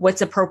kid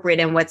what's appropriate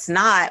and what's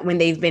not when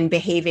they've been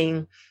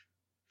behaving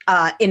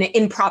in an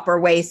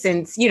improper way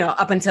since, you know,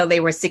 up until they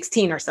were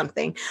 16 or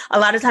something. A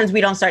lot of times we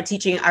don't start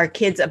teaching our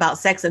kids about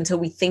sex until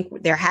we think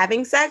they're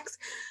having sex.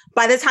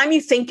 By the time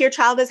you think your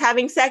child is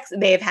having sex,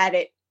 they have had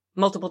it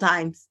multiple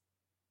times.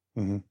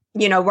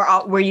 You know,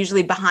 we're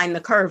usually behind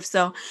the curve.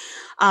 So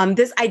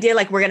this idea,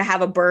 like we're going to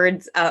have a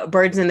birds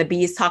and the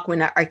bees talk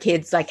when our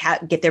kids like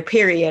get their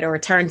period or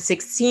turn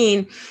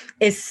 16,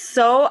 is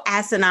so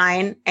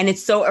asinine, and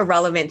it's so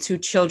irrelevant to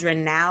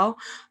children now.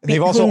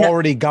 They've also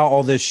already got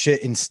all this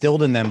shit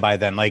instilled in them by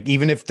then. Like,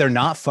 even if they're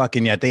not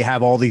fucking yet, they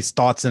have all these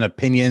thoughts and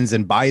opinions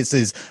and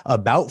biases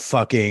about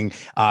fucking.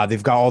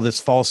 They've got all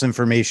this false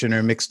information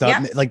or mixed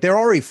up. Yep. Like, they're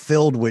already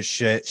filled with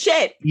shit.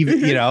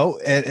 Even, you know,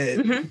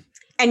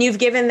 and you've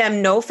given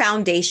them no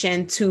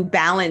foundation to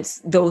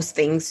balance those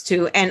things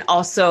too. And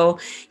also,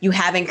 you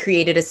haven't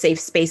created a safe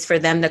space for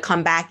them to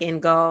come back and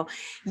go,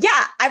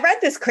 yeah, I read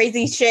this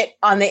crazy shit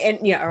on the,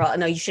 you know, or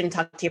no, you shouldn't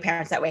talk to your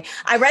parents that way.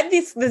 I read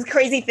these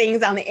crazy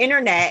things on the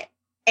internet,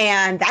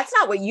 and that's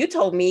not what you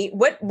told me.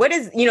 What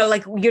is, you know,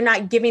 like, you're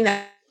not giving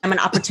them an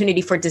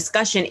opportunity for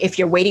discussion if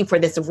you're waiting for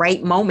this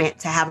right moment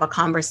to have a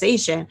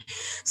conversation.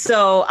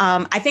 So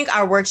I think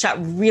our workshop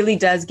really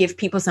does give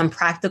people some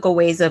practical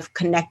ways of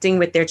connecting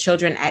with their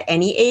children at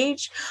any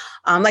age.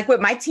 Like with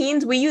my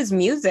teens, we use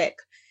music.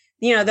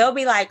 You know, they'll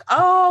be like,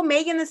 oh,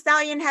 Megan Thee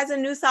Stallion has a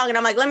new song. And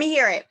I'm like, let me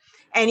hear it.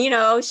 And, you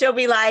know, she'll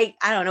be like,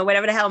 I don't know,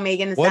 whatever the hell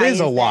Megan Thee Stallion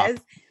says. What is a WAP?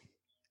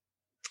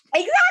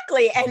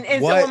 Exactly.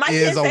 And what so my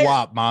is a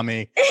WAP,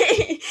 mommy?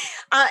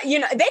 You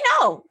know, they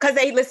know because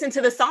they listen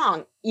to the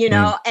song, you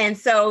know? And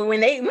so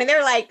when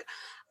they're like,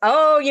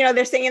 oh, you know,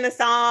 they're singing the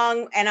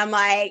song, and I'm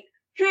like,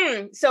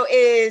 so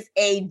is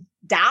a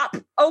dop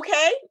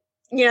okay?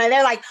 You know,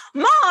 they're like,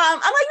 Mom, I'm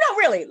like, no,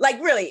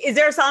 really, is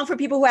there a song for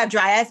people who have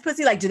dry ass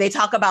pussy? Like, do they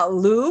talk about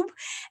lube?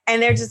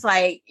 And they're just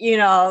like, you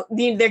know,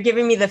 they're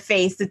giving me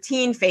the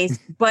teen face,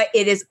 but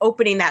it is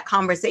opening that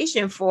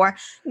conversation for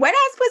wet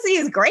ass pussy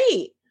is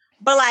great.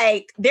 But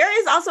like, there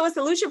is also a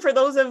solution for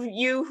those of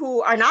you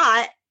who are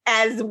not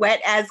as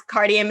wet as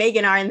Cardi and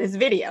Megan are in this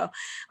video.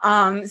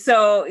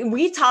 So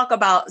we talk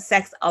about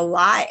sex a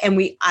lot,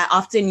 and I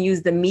often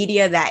use the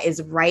media that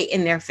is right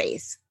in their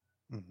face.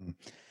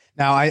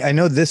 Now, I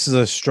know this is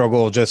a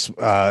struggle just,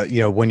 you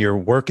know, when you're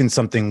working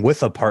something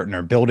with a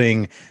partner,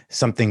 building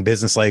something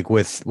business-like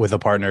with a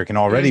partner can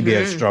already be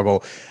a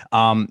struggle.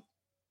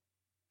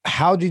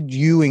 How did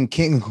you and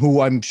King, who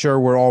I'm sure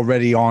were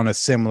already on a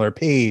similar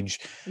page,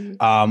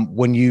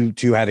 when you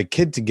two had a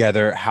kid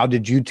together, how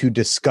did you two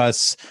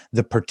discuss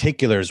the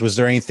particulars? Was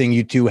there anything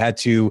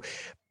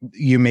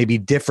you maybe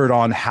differed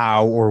on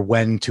how or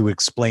when to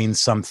explain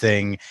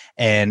something,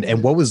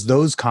 and what was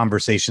those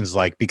conversations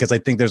like? Because I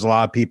think there's a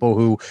lot of people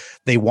who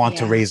they want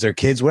to raise their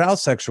kids without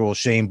sexual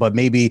shame, but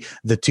maybe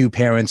the two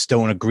parents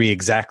don't agree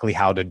exactly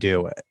how to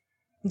do it.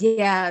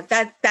 Yeah,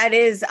 that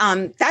is,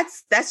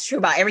 that's true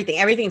about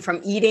everything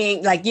from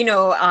eating, like, you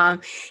know,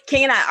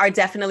 King and I are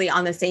definitely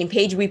on the same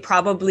page. We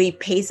probably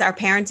pace our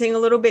parenting a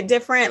little bit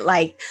different.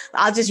 Like,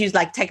 I'll just use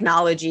like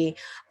technology.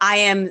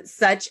 I'm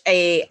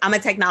a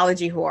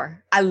technology whore.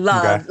 I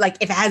love, like,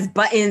 if it has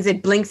buttons,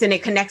 it blinks and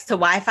it connects to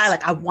Wi-Fi.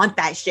 Like, I want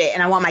that shit.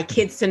 And I want my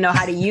kids to know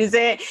how to use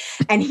it.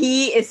 And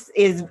he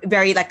is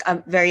very like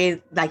a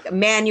very like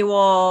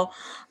manual,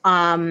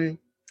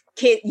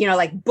 kid,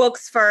 like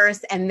books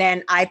first and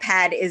then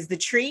iPad is the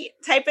treat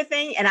type of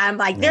thing. And I'm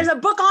like, there's a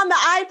book on the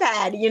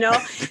iPad,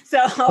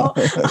 So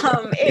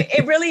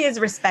it really is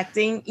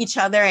respecting each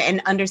other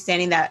and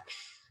understanding that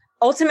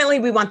ultimately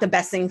we want the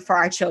best thing for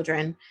our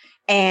children.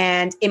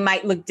 And it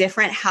might look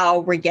different how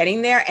we're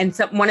getting there. And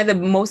so one of the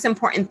most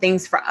important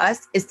things for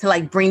us is to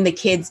like bring the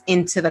kids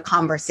into the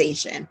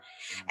conversation.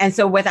 And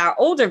so with our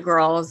older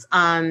girls,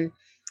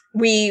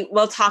 we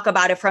will talk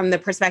about it from the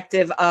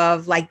perspective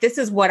of like, this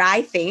is what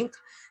I think.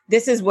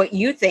 This is what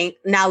you think.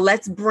 Now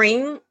let's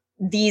bring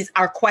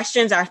our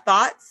questions, our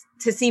thoughts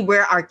to see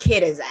where our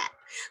kid is at.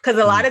 Because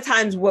a lot of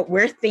times what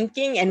we're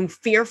thinking and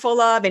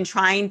fearful of and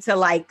trying to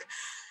like,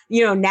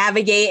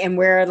 navigate, and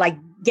we're like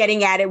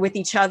getting at it with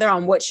each other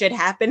on what should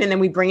happen. And then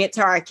we bring it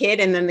to our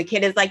kid. And then the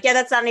kid is like, yeah,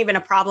 that's not even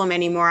a problem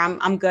anymore.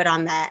 I'm good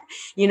on that.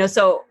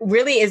 So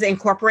really is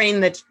incorporating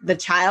the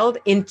child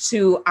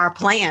into our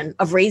plan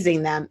of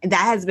raising them. And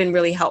that has been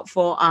really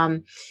helpful.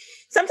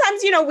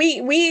 Sometimes,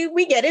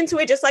 we get into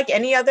it just like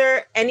any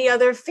other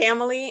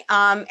family.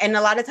 And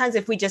a lot of times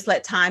if we just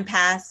let time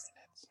pass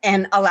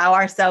and allow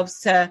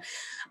ourselves to,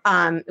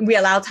 we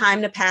allow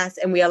time to pass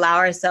and we allow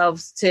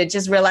ourselves to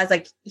just realize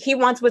like he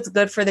wants what's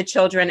good for the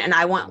children and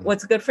I want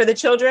what's good for the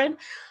children.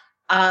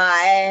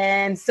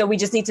 And so we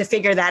just need to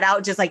figure that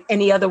out just like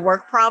any other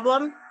work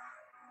problem.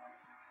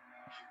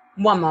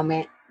 One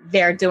moment.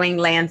 They're doing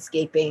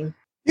landscaping.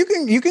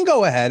 You can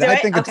go ahead. I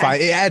think it's okay.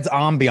 fine. It adds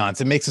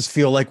ambiance. It makes us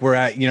feel like we're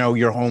at,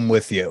 your home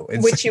with you.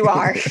 Which you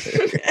are.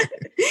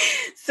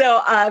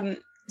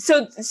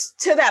 So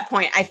to that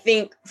point, I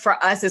think for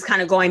us is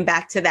kind of going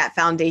back to that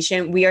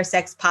foundation. We are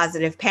sex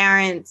positive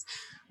parents.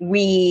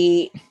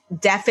 We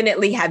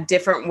definitely have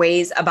different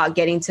ways about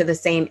getting to the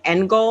same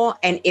end goal.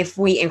 And if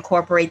we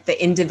incorporate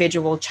the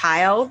individual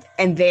child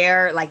and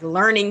their like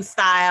learning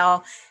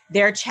style,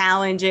 their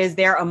challenges,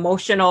 their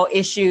emotional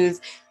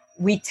issues,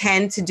 we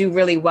tend to do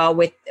really well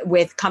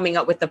with coming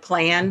up with the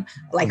plan,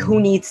 like who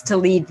needs to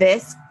lead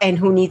this and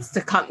who needs to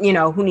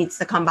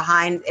come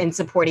behind and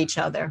support each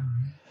other.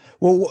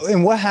 Well,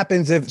 and what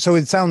happens so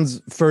it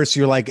sounds first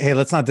you're like, hey,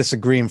 let's not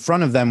disagree in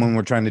front of them when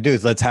we're trying to do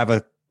is let's have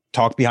a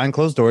talk behind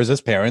closed doors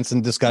as parents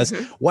and discuss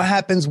what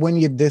happens when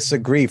you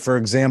disagree. For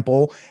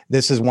example,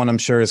 this is one I'm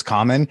sure is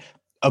common,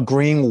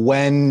 agreeing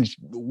when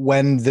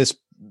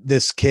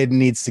this kid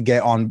needs to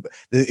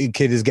the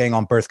kid is getting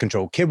on birth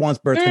control. Kid wants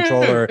birth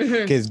control or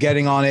kid's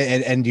getting on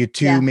it and you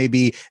two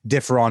maybe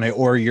differ on it,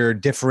 or you're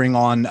differing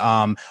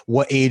on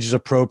what age is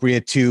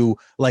appropriate to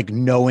like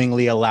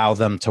knowingly allow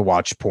them to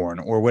watch porn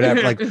or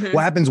whatever.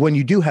 What happens when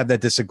you do have that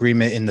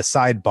disagreement in the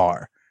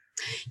sidebar?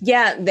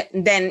 Yeah,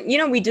 then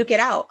we duke it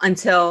out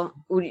until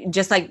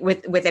just like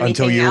with anything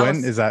until you else.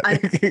 win. Is that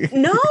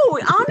no?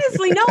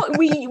 Honestly, no.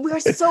 We are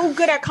so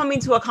good at coming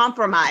to a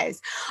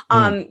compromise.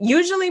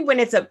 Usually,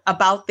 when it's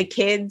about the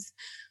kids,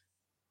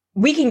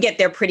 we can get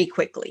there pretty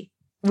quickly.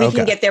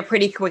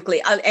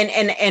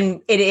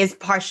 And it is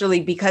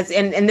partially because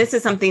and this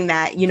is something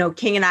that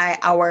King and I,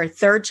 our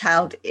third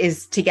child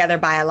is together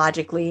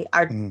biologically.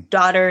 Our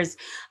daughters,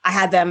 I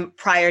had them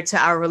prior to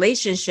our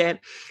relationship.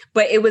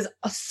 But it was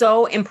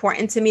so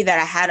important to me that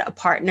I had a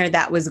partner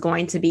that was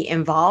going to be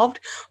involved,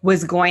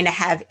 was going to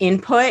have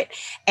input,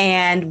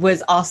 and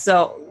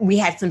we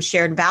had some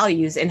shared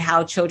values in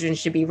how children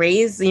should be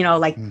raised,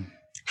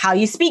 how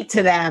you speak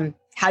to them,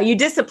 how you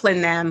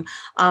discipline them.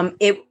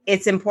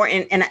 It's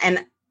important.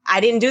 And I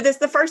didn't do this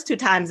the first 2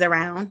 times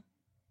around.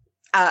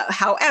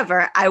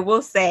 However, I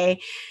will say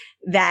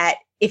that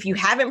if you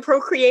haven't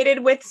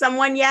procreated with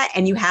someone yet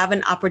and you have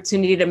an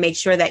opportunity to make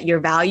sure that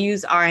your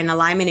values are in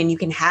alignment and you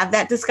can have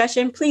that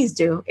discussion, please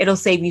do. It'll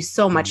save you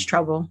so much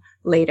trouble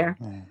later.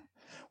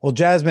 Well,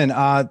 Jasmine,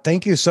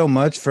 thank you so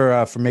much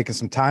for making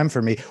some time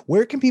for me.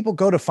 Where can people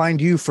go to find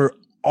you for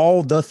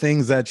all the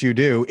things that you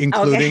do,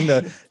 including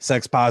the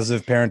sex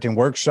positive parenting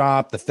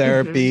workshop, the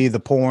therapy, the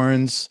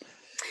porns?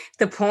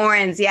 The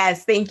porns.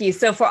 Yes. Thank you.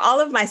 So for all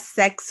of my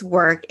sex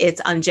work,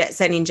 it's on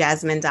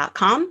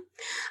jetsettingjasmine.com.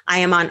 I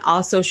am on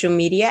all social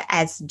media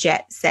as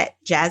Jet Set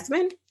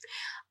Jasmine.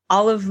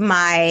 All of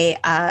my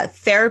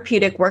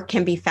therapeutic work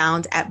can be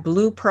found at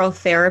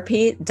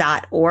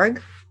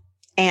bluepearltherapy.org.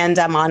 And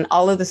I'm on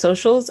all of the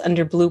socials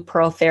under Blue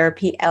Pearl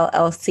Therapy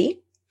LLC.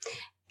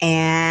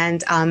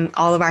 And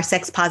all of our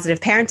sex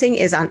positive parenting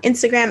is on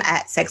Instagram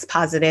at sex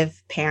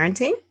positive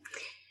parenting.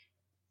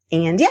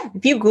 And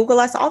if you Google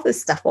us, all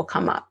this stuff will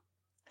come up.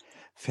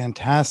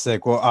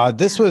 Fantastic. Well,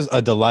 this was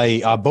a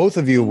delight. Both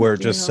of you were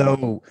just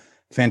so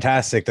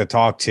fantastic to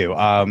talk to.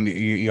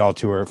 Y'all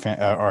two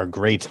are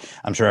great.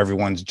 I'm sure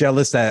everyone's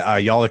jealous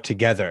that y'all are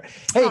together.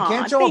 Hey,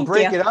 can't y'all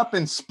break it up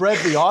and spread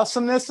the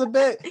awesomeness a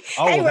bit?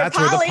 Oh, hey, that's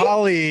where the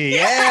poly.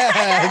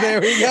 Yeah,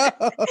 there we go.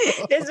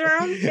 There's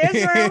room.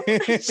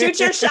 Shoot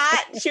your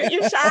shot.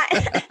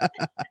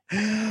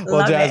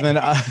 Well, Jasmine,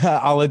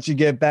 I'll let you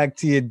get back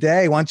to your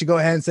day. Why don't you go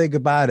ahead and say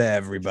goodbye to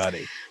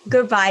everybody?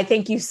 Goodbye.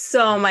 Thank you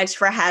so much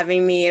for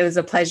having me. It was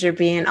a pleasure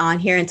being on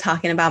here and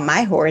talking about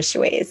my whorish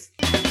ways.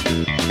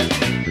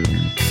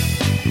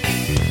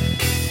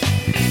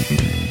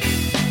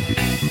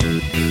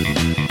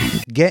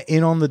 get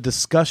in on the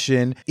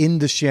discussion in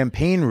the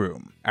Champagne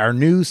Room, our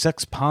new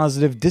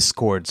sex-positive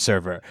Discord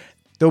server.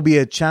 There'll be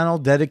a channel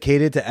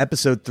dedicated to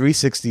episode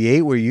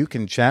 368 where you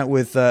can chat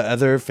with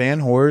other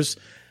fan whores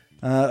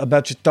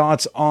about your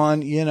thoughts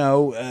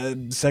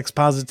on, sex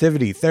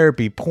positivity,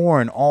 therapy,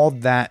 porn, all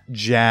that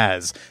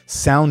jazz.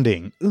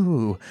 Sounding.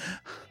 Ooh.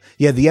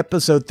 Yeah, the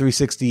episode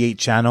 368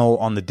 channel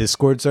on the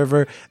Discord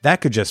server,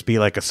 that could just be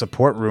like a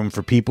support room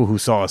for people who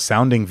saw a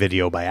sounding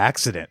video by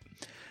accident.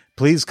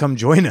 Please come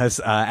join us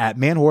at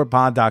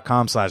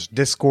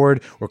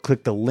manwhorepod.com/Discord or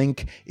click the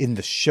link in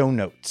the show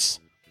notes.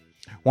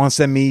 Want to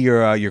send me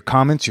your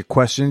comments, your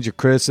questions, your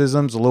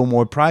criticisms a little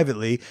more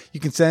privately?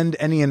 You can send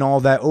any and all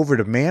that over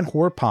to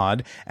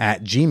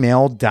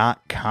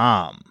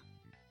manwhorepod@gmail.com.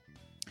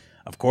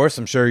 Of course,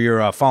 I'm sure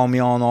you're following me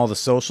on all the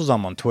socials.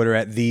 I'm on Twitter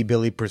at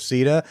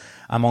TheBillyProcida.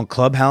 I'm on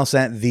Clubhouse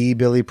at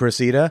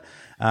TheBillyProcida.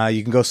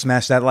 You can go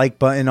smash that like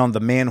button on the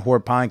Man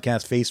Whore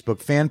Podcast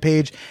Facebook fan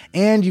page,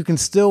 and you can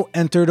still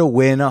enter to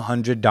win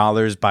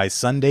 $100 by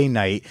Sunday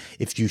night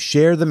if you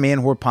share the Man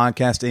Whore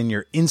Podcast in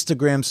your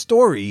Instagram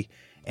story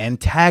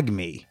and tag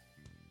me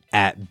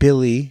at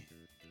Billy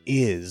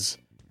is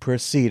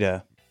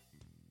Procida.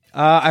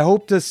 I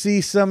hope to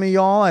see some of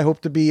y'all. I hope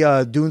to be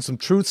doing some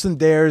truths and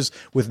dares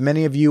with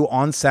many of you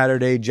on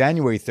Saturday,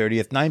 January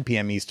 30th, 9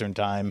 p.m. Eastern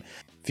Time.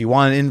 If you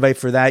want an invite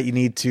for that, you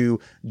need to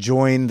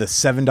join the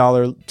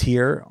 $7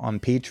 tier on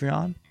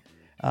Patreon.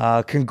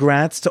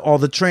 Congrats to all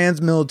the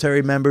trans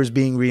military members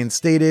being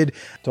reinstated,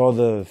 to all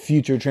the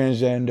future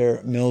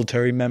transgender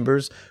military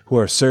members who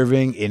are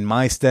serving in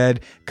my stead.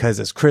 Because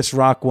as Chris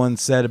Rock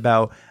once said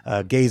about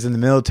gays in the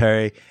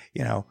military,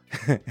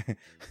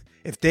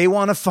 if they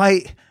want to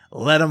fight,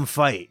 let them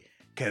fight.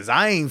 Because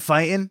I ain't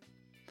fighting.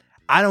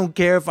 I don't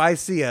care if I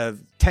see a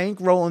tank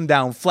rolling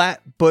down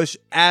Flatbush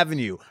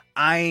Avenue.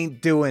 I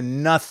ain't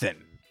doing nothing.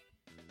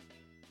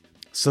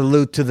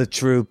 Salute to the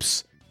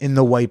troops in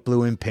the white,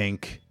 blue, and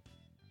pink.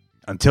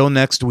 Until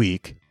next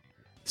week,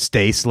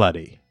 stay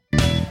slutty.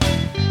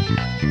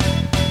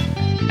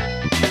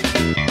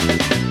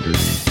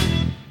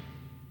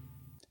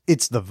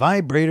 It's the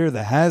vibrator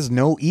that has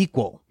no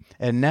equal.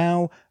 And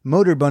now,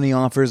 Motor Bunny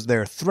offers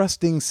their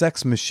thrusting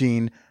sex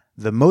machine,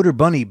 the Motor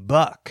Bunny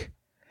Buck.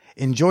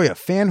 Enjoy a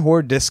fan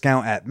whore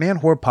discount at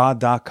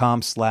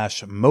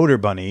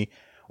manwhorepod.com/motorbunny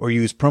or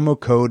use promo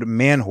code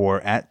manwhore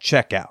at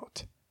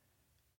checkout.